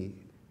see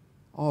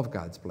all of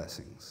God's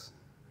blessings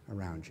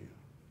around you.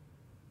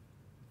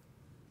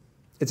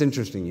 It's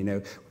interesting, you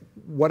know,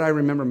 what I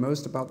remember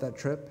most about that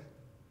trip,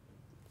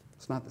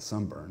 it's not the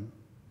sunburn.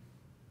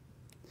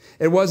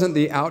 It wasn't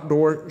the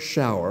outdoor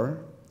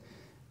shower.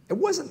 It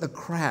wasn't the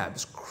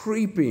crabs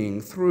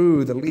creeping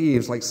through the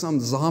leaves like some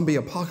zombie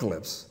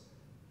apocalypse.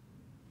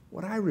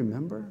 What I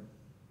remember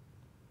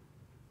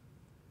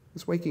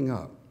was waking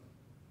up,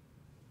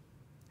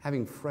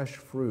 having fresh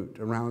fruit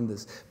around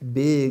this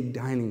big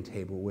dining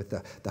table with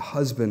the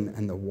husband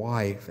and the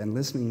wife and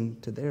listening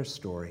to their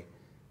story.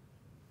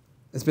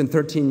 It's been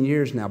 13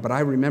 years now, but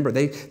I remember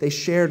they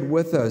shared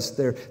with us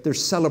their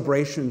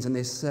celebrations and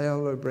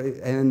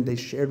they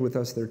shared with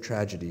us their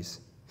tragedies.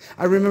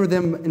 I remember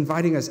them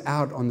inviting us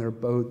out on their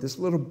boat, this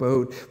little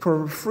boat,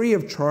 for free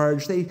of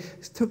charge. They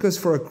took us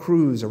for a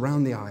cruise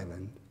around the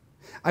island.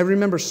 I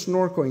remember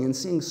snorkeling and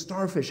seeing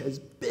starfish as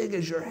big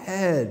as your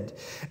head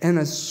and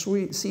a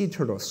sweet sea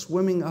turtle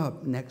swimming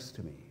up next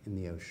to me in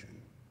the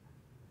ocean.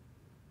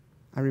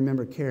 I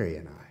remember Carrie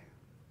and I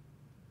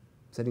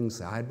sitting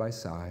side by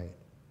side,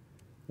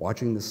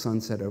 watching the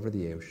sunset over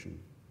the ocean,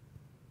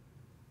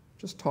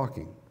 just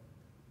talking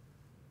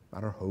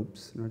about our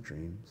hopes and our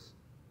dreams.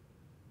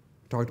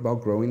 We talked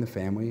about growing the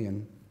family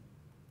and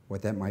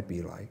what that might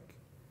be like.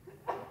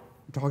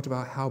 We talked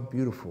about how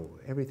beautiful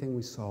everything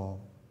we saw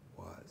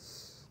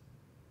was.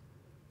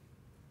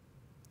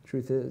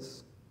 Truth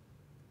is,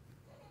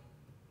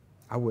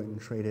 I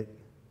wouldn't trade it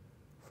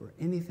for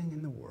anything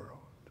in the world.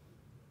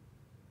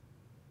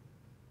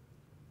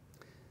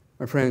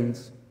 My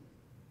friends,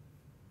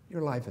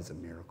 your life is a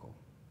miracle,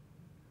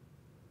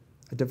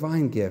 a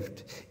divine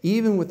gift,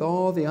 even with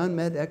all the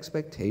unmet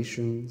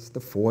expectations, the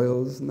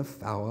foils and the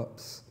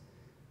foul-ups.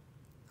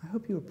 I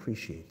hope you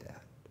appreciate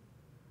that,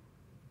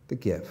 the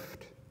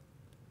gift,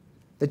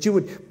 that you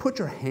would put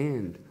your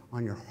hand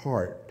on your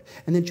heart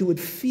and that you would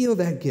feel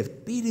that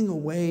gift beating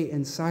away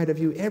inside of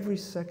you every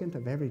second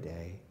of every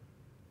day.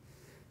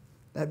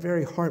 That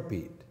very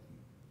heartbeat,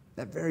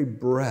 that very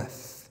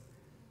breath,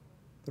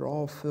 they're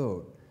all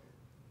filled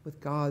with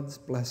God's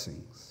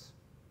blessings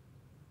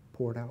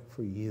poured out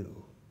for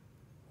you.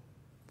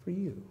 For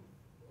you.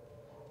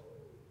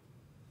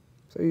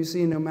 So you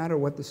see, no matter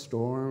what the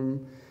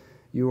storm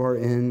you are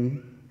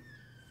in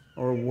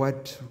or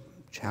what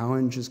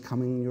challenge is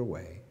coming your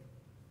way,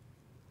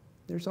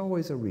 there's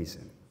always a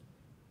reason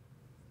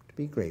to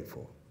be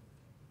grateful.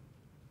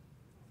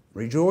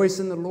 Rejoice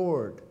in the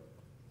Lord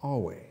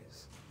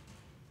always.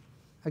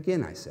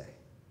 Again, I say,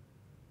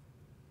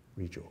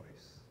 rejoice.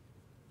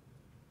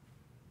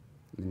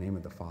 In the name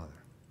of the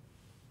Father,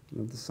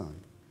 and of the Son,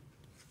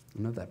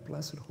 and of that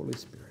blessed Holy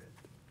Spirit.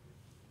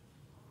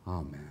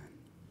 Amen.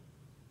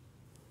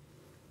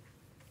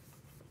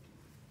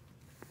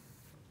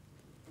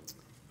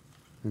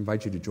 I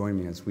invite you to join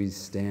me as we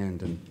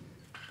stand and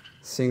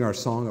sing our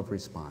song of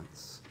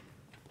response.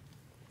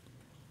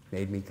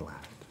 Made me glad.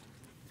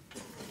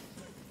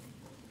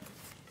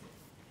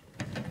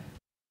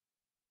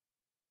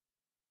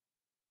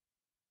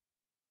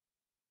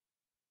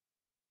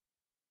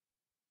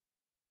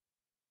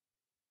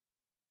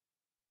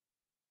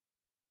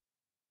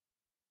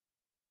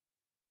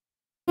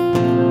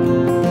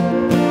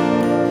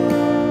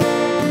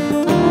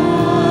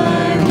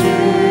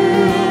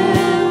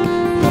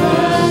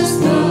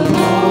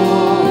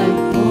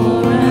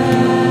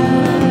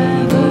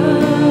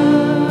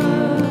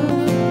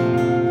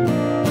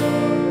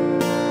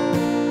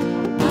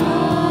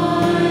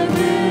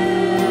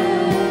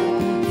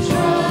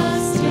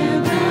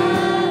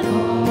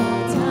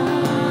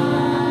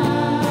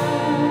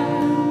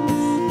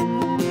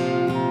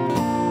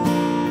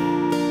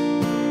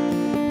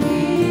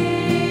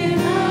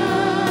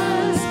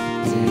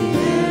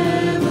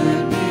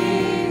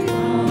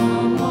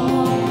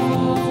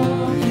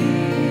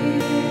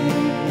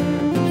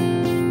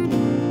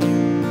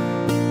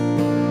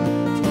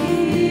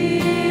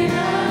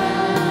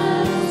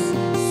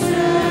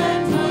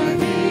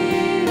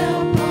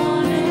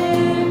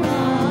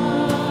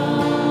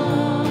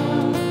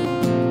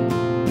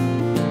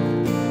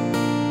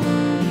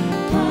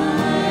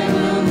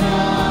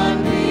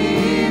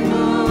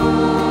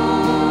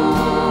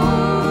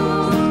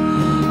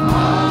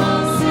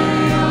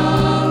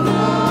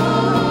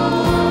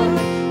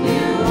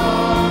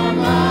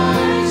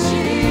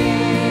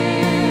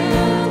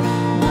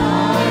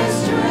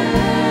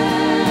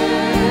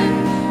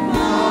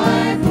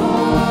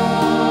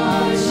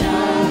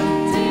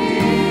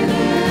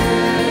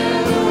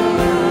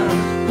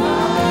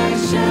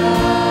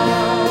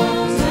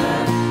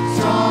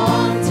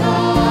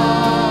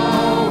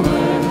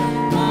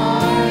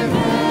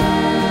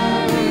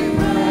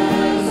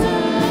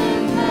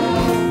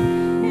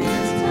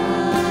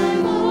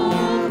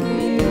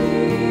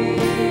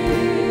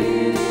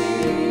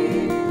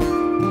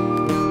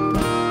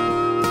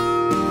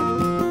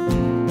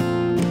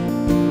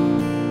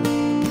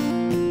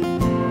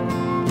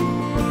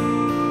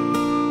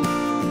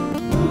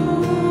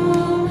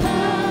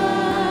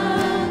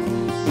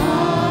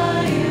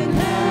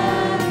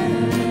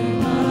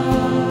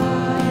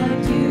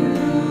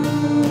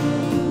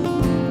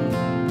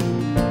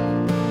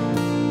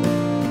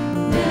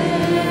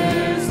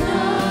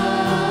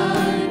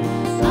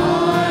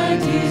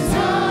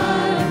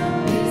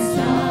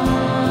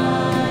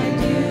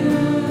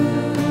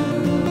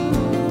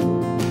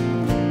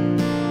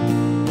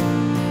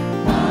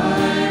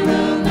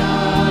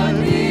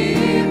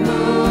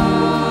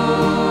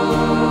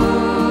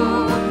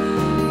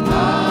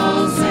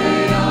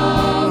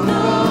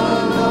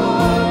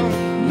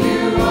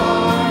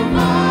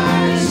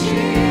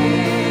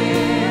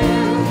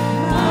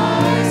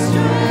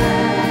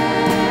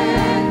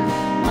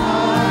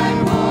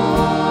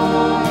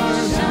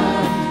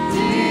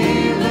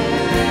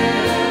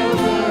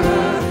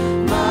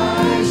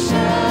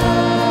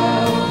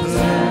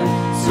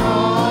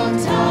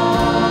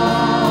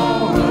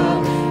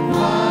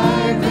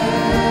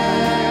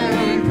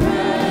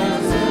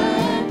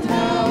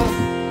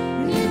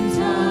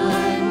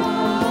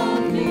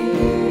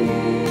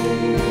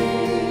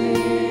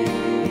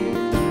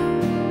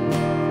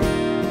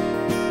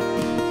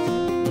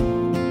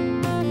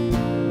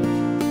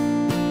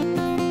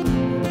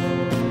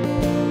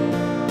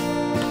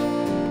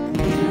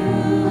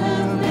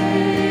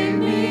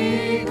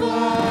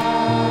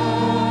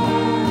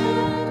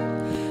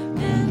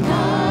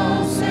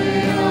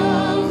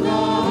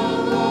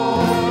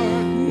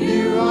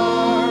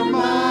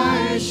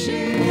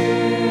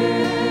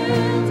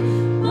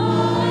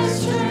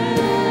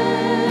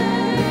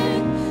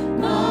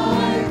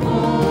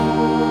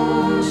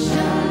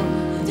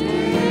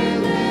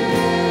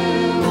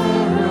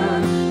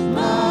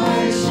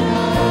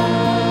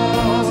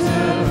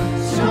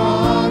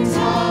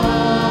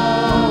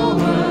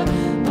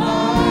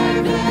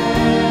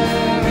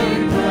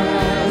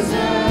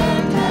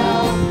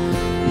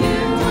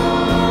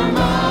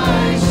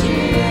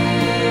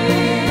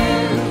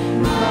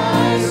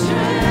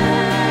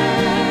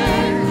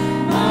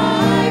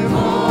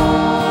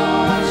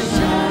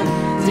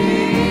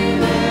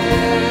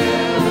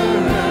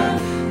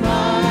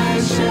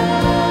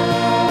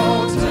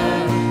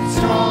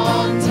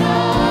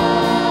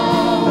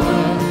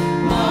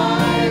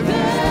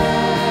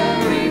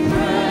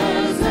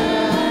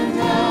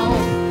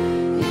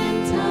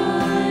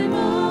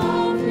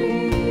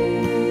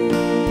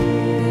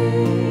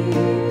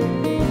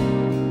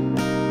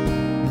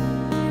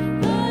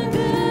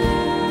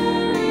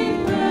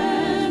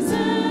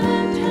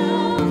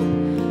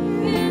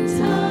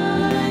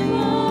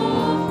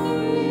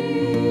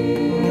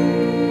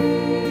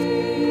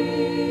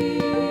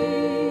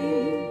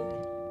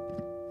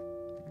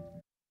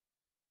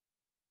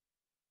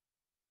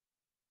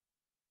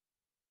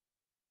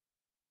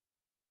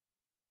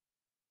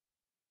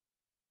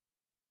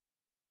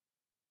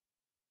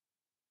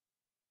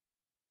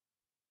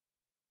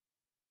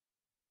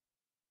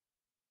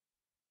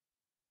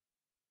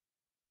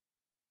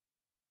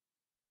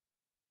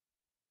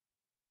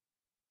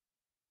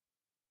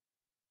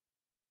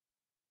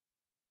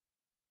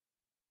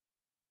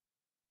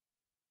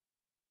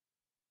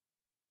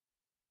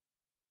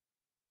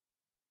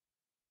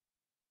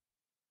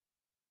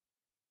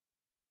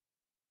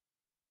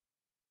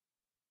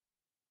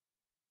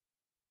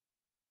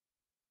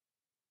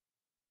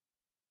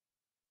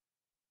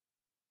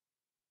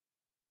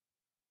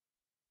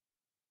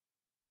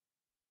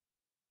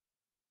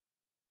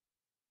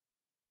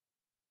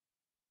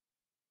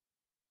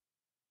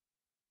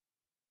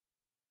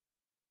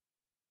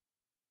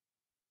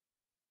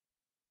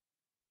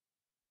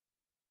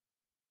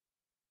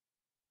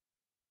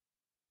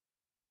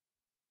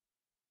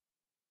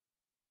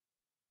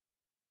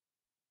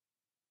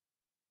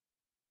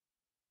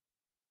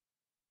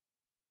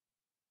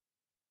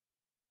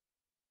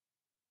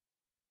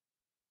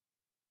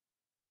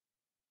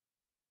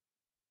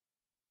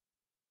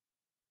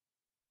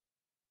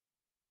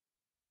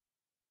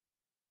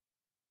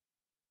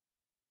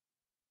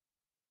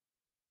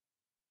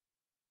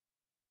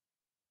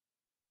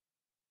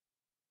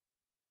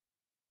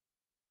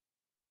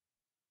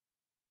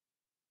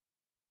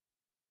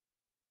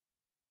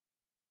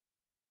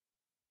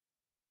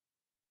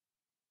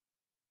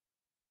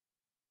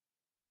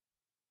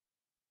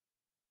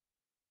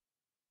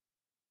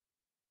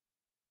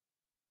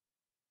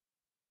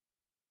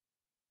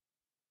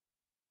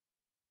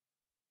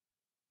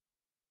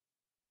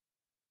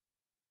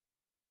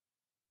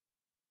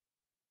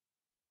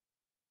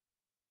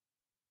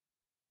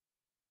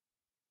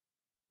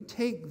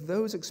 take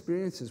those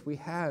experiences we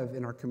have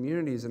in our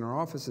communities, in our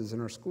offices,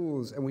 in our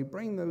schools, and we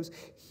bring those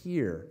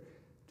here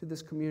to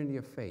this community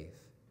of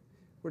faith,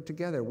 where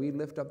together we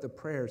lift up the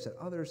prayers that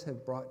others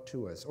have brought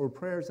to us, or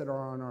prayers that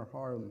are on our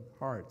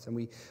hearts, and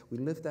we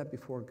lift that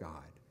before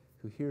God,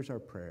 who hears our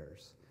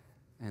prayers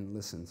and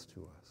listens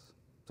to us.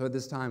 So at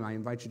this time, I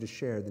invite you to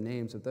share the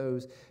names of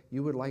those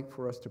you would like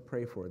for us to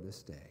pray for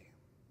this day.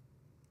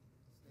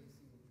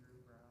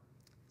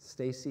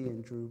 Stacy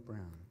and Drew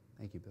Brown.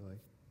 Thank you, Billy.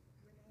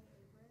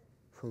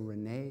 For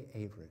Renee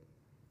Averett.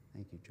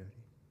 Thank you, Jody.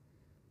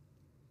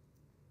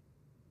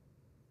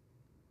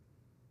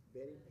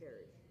 Betty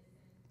Parrish.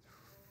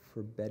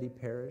 For Betty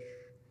Parrish. The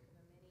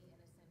many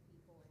innocent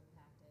people impacted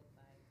by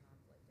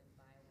conflict and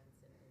violence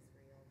in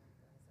Israel and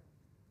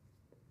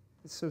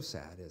Gaza. It's so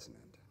sad, isn't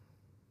it?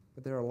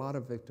 But there are a lot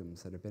of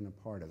victims that have been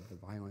a part of the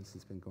violence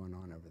that's been going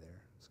on over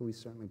there. So we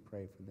certainly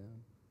pray for them.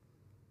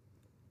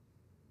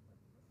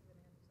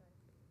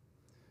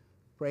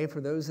 Pray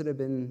for those that have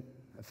been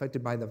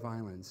affected by the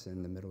violence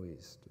in the Middle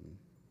East and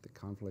the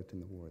conflict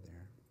and the war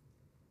there.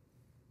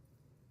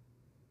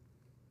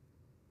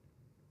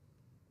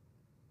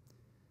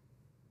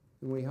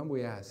 And we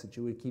humbly ask that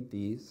you would keep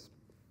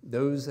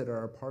those that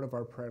are a part of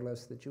our prayer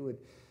list, that you would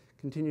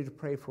continue to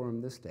pray for them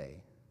this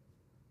day,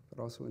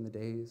 but also in the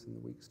days and the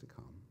weeks to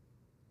come.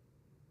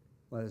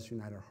 Let us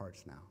unite our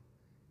hearts now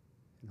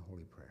in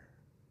holy prayer.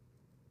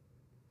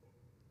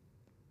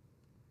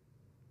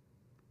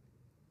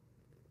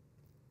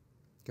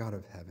 God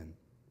of heaven,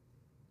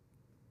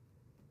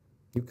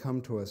 you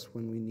come to us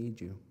when we need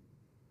you.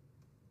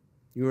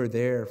 You are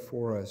there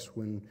for us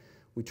when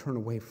we turn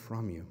away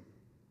from you.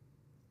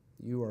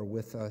 You are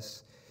with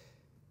us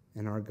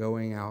in our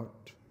going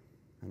out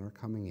and our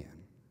coming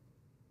in.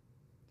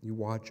 You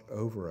watch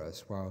over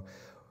us while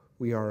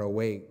we are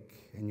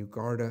awake, and you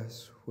guard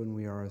us when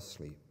we are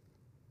asleep.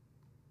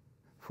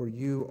 For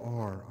you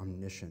are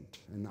omniscient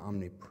and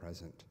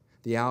omnipresent,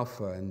 the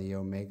Alpha and the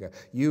Omega.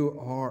 You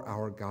are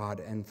our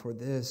God, and for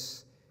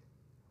this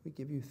we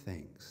give you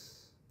thanks.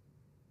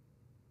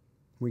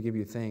 We give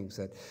you thanks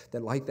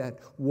that like that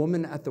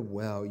woman at the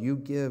well, you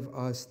give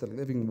us the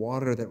living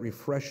water that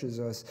refreshes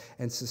us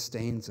and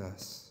sustains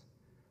us.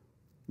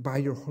 By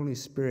your Holy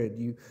Spirit,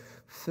 you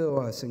fill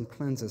us and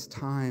cleanse us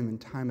time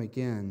and time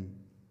again.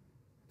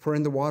 For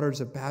in the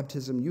waters of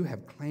baptism, you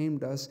have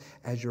claimed us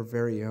as your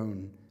very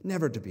own,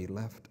 never to be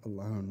left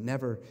alone,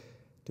 never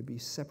to be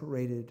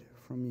separated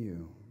from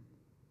you.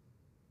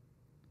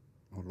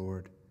 Oh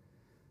Lord,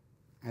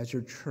 as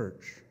your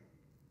church,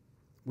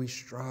 we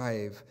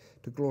strive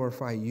to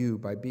glorify you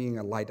by being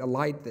a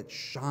light that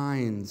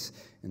shines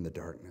in the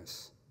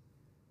darkness.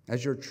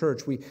 As your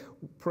church, we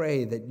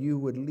pray that you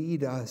would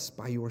lead us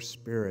by your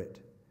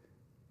Spirit,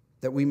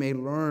 that we may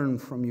learn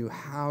from you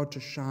how to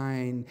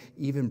shine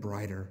even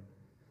brighter,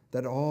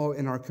 that all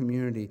in our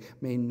community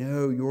may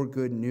know your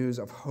good news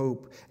of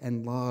hope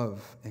and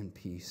love and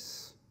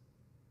peace.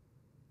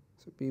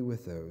 So be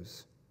with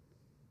those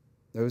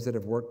that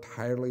have worked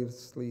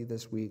tirelessly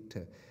this week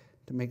to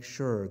make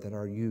sure that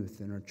our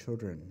youth and our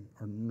children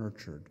are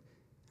nurtured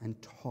and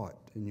taught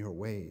in your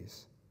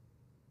ways.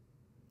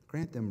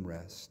 Grant them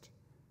rest.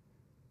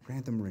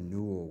 Grant them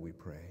renewal, we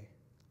pray.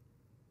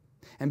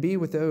 And be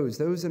with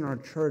those in our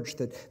church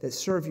that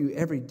serve you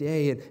every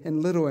day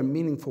in little and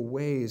meaningful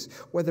ways,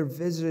 whether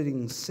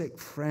visiting sick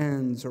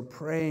friends or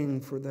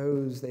praying for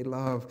those they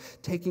love,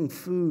 taking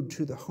food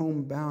to the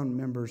homebound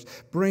members,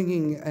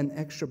 bringing an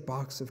extra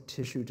box of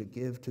tissue to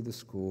give to the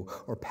school,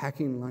 or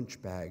packing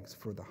lunch bags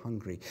for the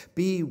hungry.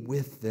 Be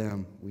with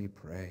them, we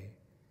pray.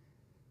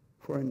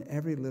 For in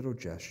every little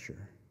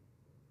gesture,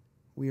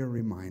 we are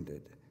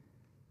reminded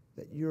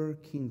that your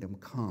kingdom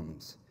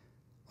comes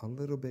a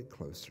little bit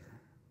closer.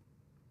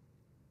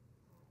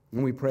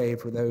 And we pray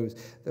for those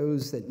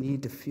that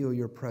need to feel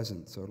your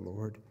presence, O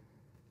Lord,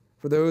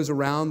 for those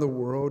around the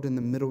world in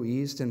the Middle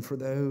East, and for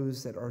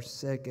those that are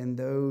sick and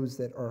those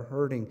that are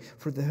hurting,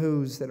 for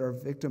those that are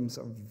victims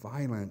of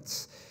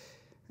violence,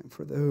 and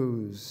for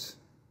those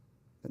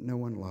that no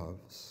one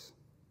loves.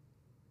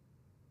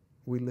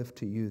 We lift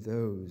to you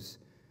those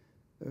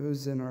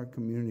in our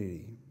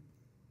community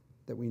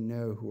that we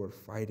know who are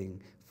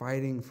fighting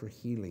for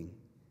healing,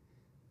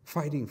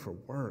 fighting for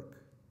work,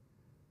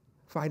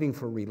 fighting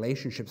for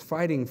relationships,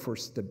 fighting for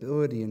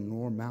stability and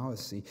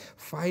normalcy,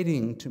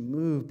 fighting to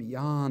move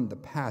beyond the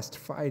past,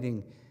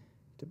 fighting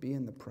to be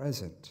in the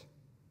present,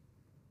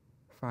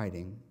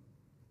 fighting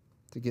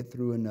to get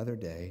through another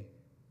day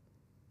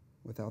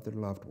without their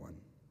loved one,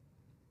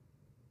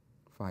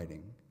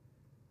 fighting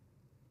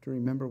to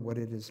remember what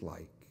it is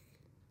like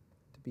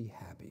to be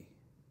happy.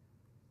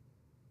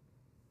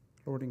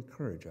 Lord,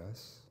 encourage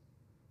us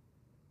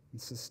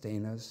and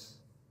sustain us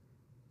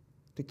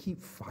to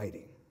keep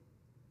fighting.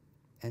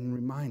 And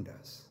remind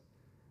us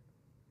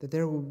that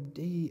there will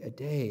be a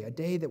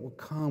day that will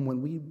come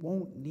when we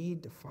won't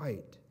need to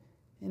fight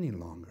any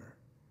longer.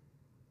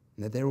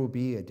 And that there will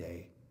be a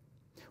day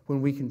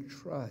when we can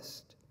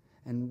trust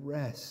and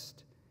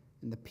rest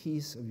in the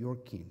peace of your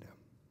kingdom.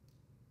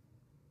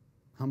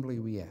 Humbly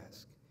we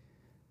ask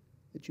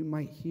that you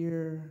might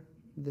hear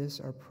this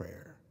our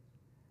prayer.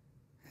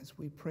 As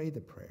we pray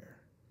the prayer,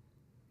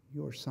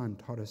 your Son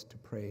taught us to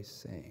pray,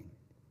 saying,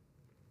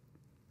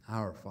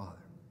 Our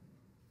Father,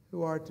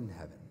 who art in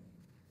heaven,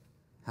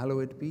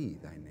 hallowed be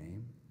thy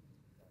name.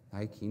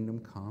 Thy kingdom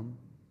come,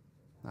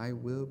 thy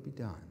will be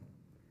done,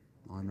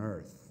 on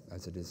earth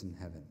as it is in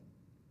heaven.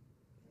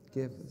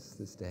 Give us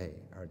this day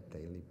our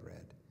daily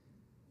bread,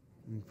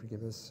 and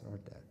forgive us our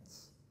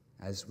debts,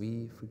 as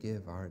we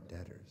forgive our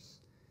debtors.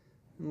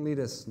 And lead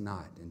us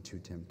not into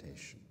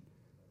temptation,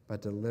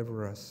 but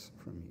deliver us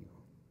from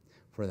evil.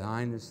 For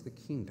thine is the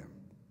kingdom,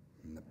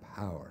 and the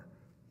power,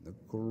 and the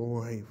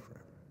glory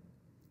forever.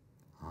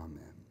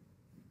 Amen.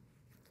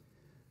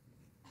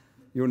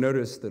 You'll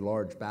notice the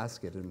large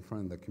basket in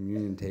front of the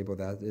communion table.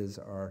 That is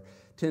our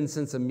 10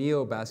 cents a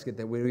meal basket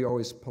that we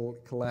always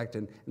collect.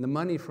 And the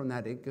money from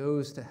that, it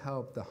goes to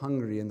help the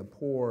hungry and the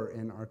poor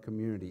in our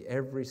community.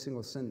 Every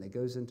single cent that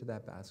goes into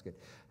that basket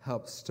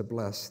helps to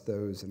bless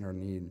those in our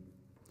need.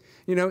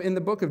 You know, in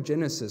the book of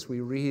Genesis,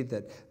 we read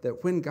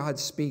that when God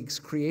speaks,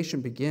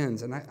 creation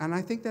begins. And I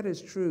think that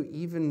is true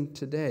even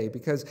today,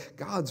 because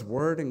God's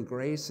word and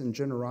grace and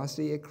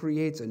generosity, it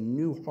creates a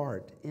new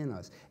heart in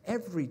us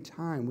every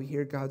time we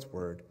hear God's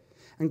word.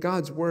 And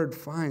God's word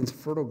finds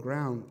fertile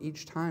ground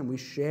each time we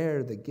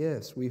share the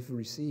gifts we've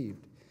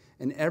received.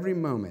 In every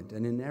moment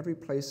and in every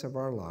place of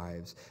our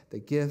lives, the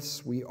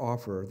gifts we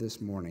offer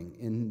this morning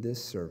in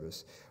this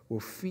service will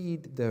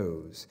feed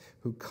those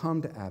who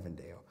come to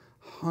Avondale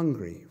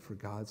hungry for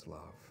God's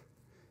love.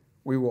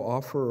 We will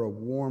offer a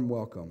warm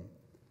welcome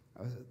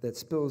that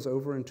spills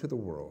over into the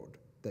world,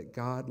 that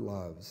God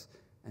loves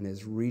and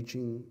is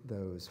reaching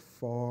those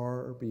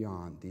far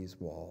beyond these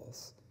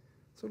walls.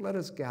 So let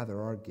us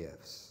gather our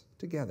gifts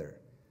together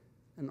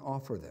and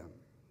offer them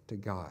to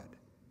God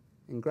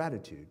in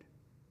gratitude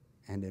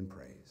and in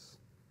praise.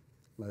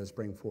 Let us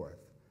bring forth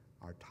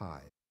our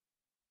tithe.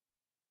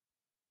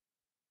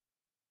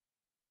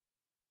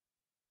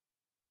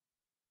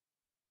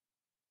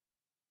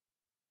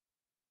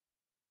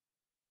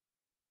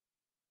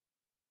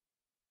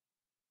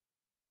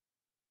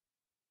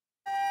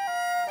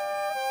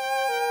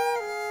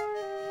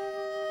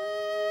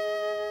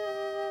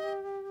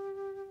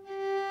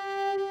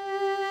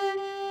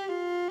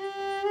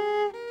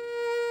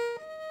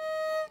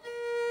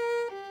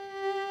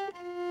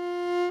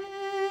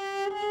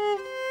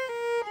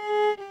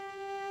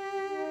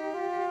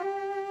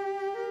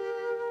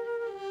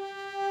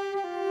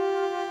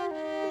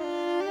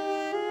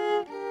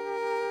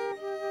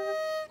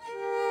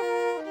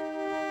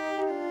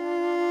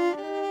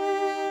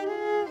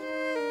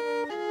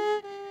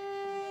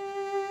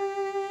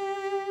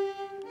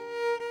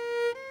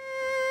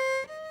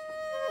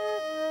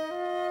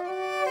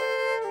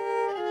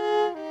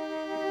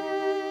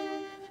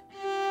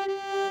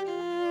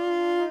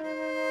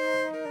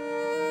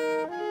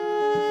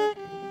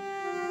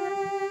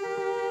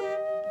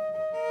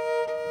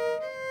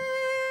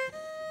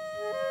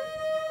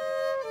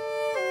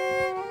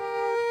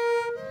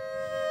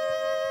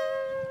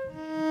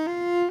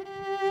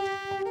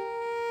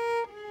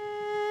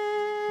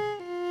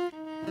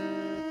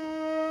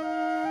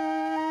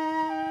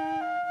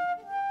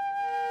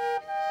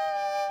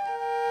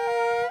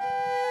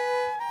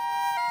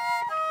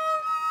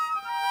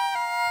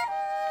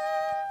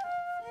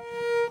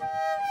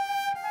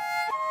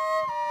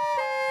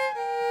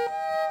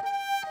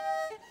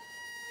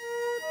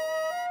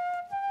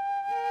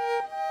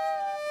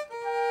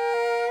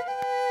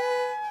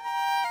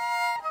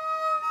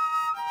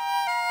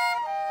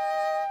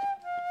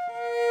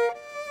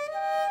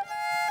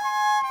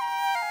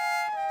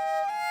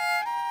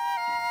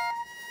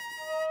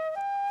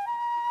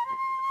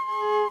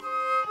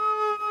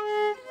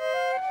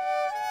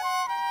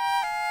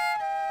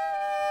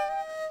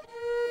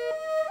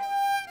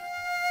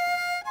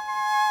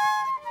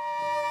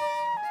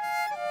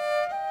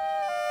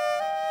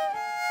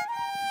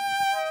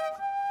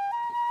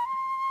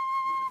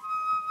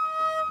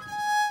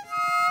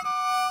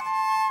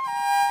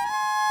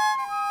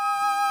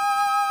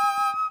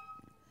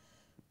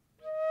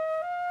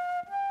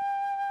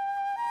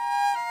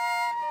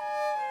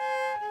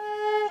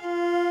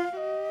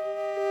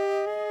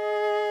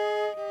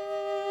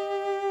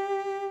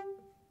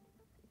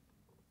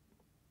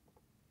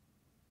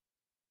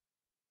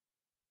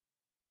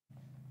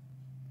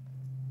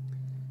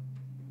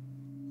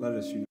 Let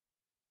us unite.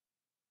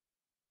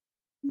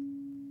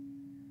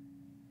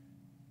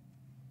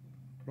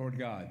 Lord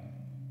God,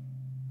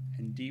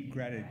 in deep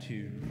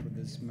gratitude for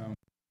this moment,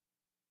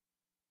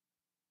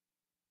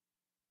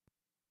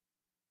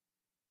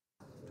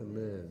 to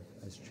live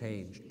as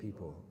changed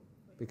people,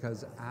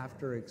 because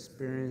after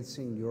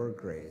experiencing your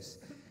grace,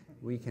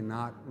 we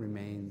cannot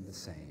remain the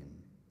same.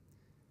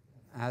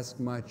 Ask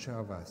much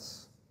of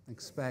us,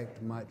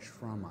 expect much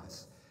from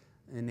us,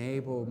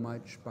 enable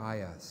much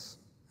by us,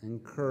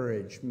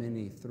 encourage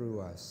many through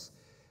us.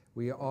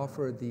 We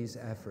offer these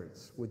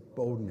efforts with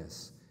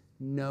boldness,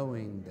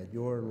 knowing that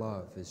your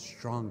love is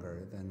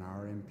stronger than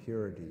our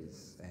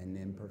impurities and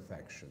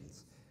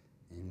imperfections.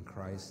 In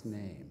Christ's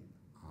name,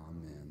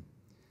 amen.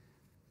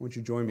 Won't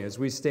you join me as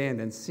we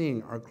stand and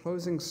sing our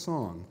closing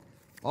song?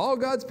 All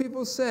God's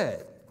people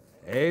said,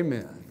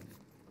 Amen.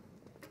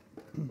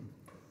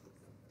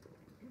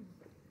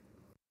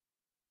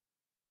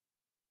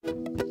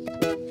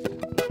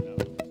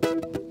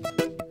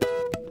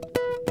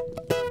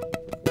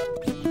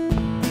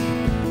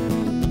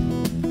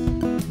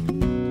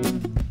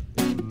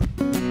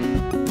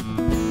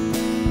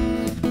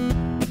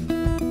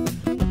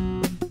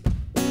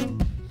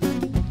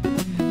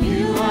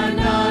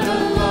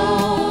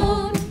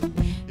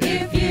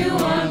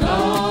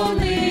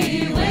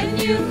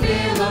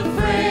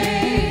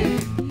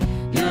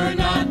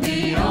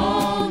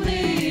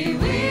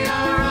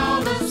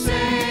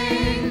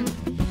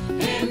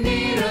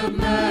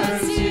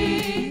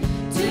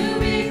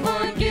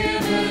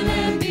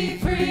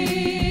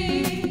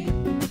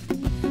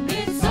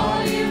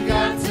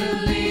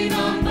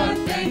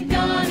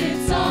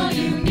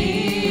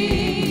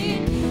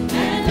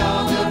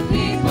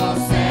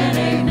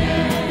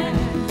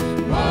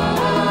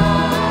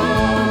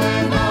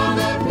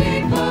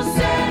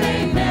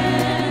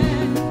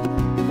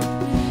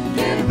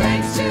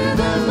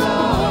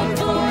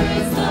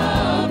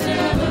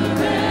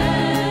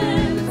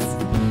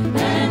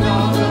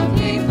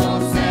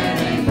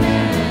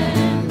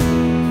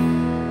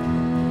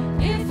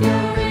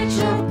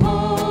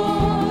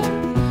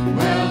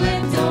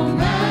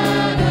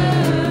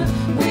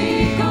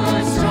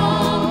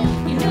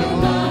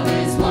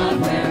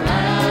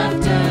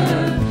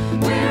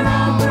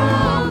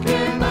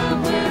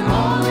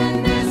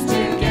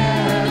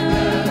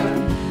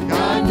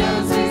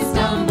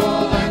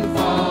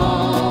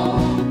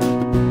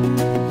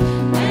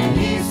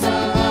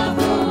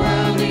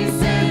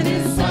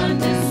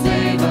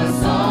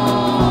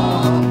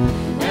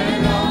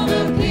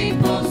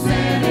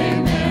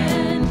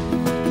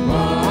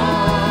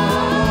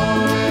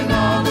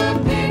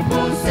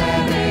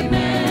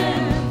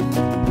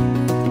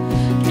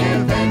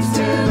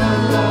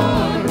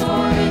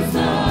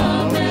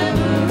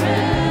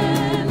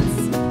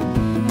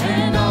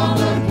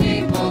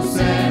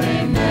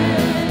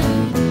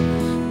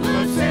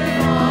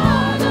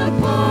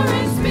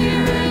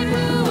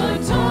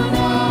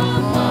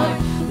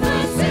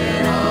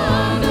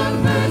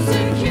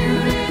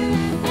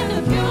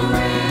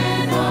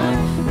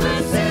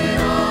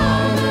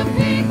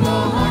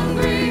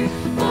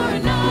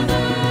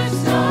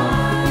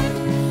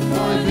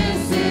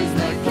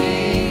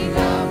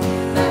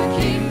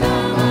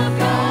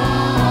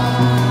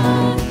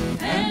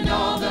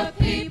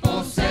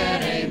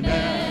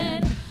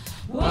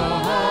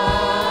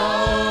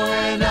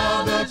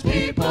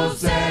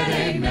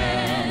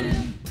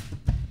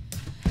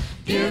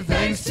 Give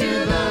thanks to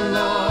the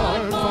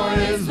Lord for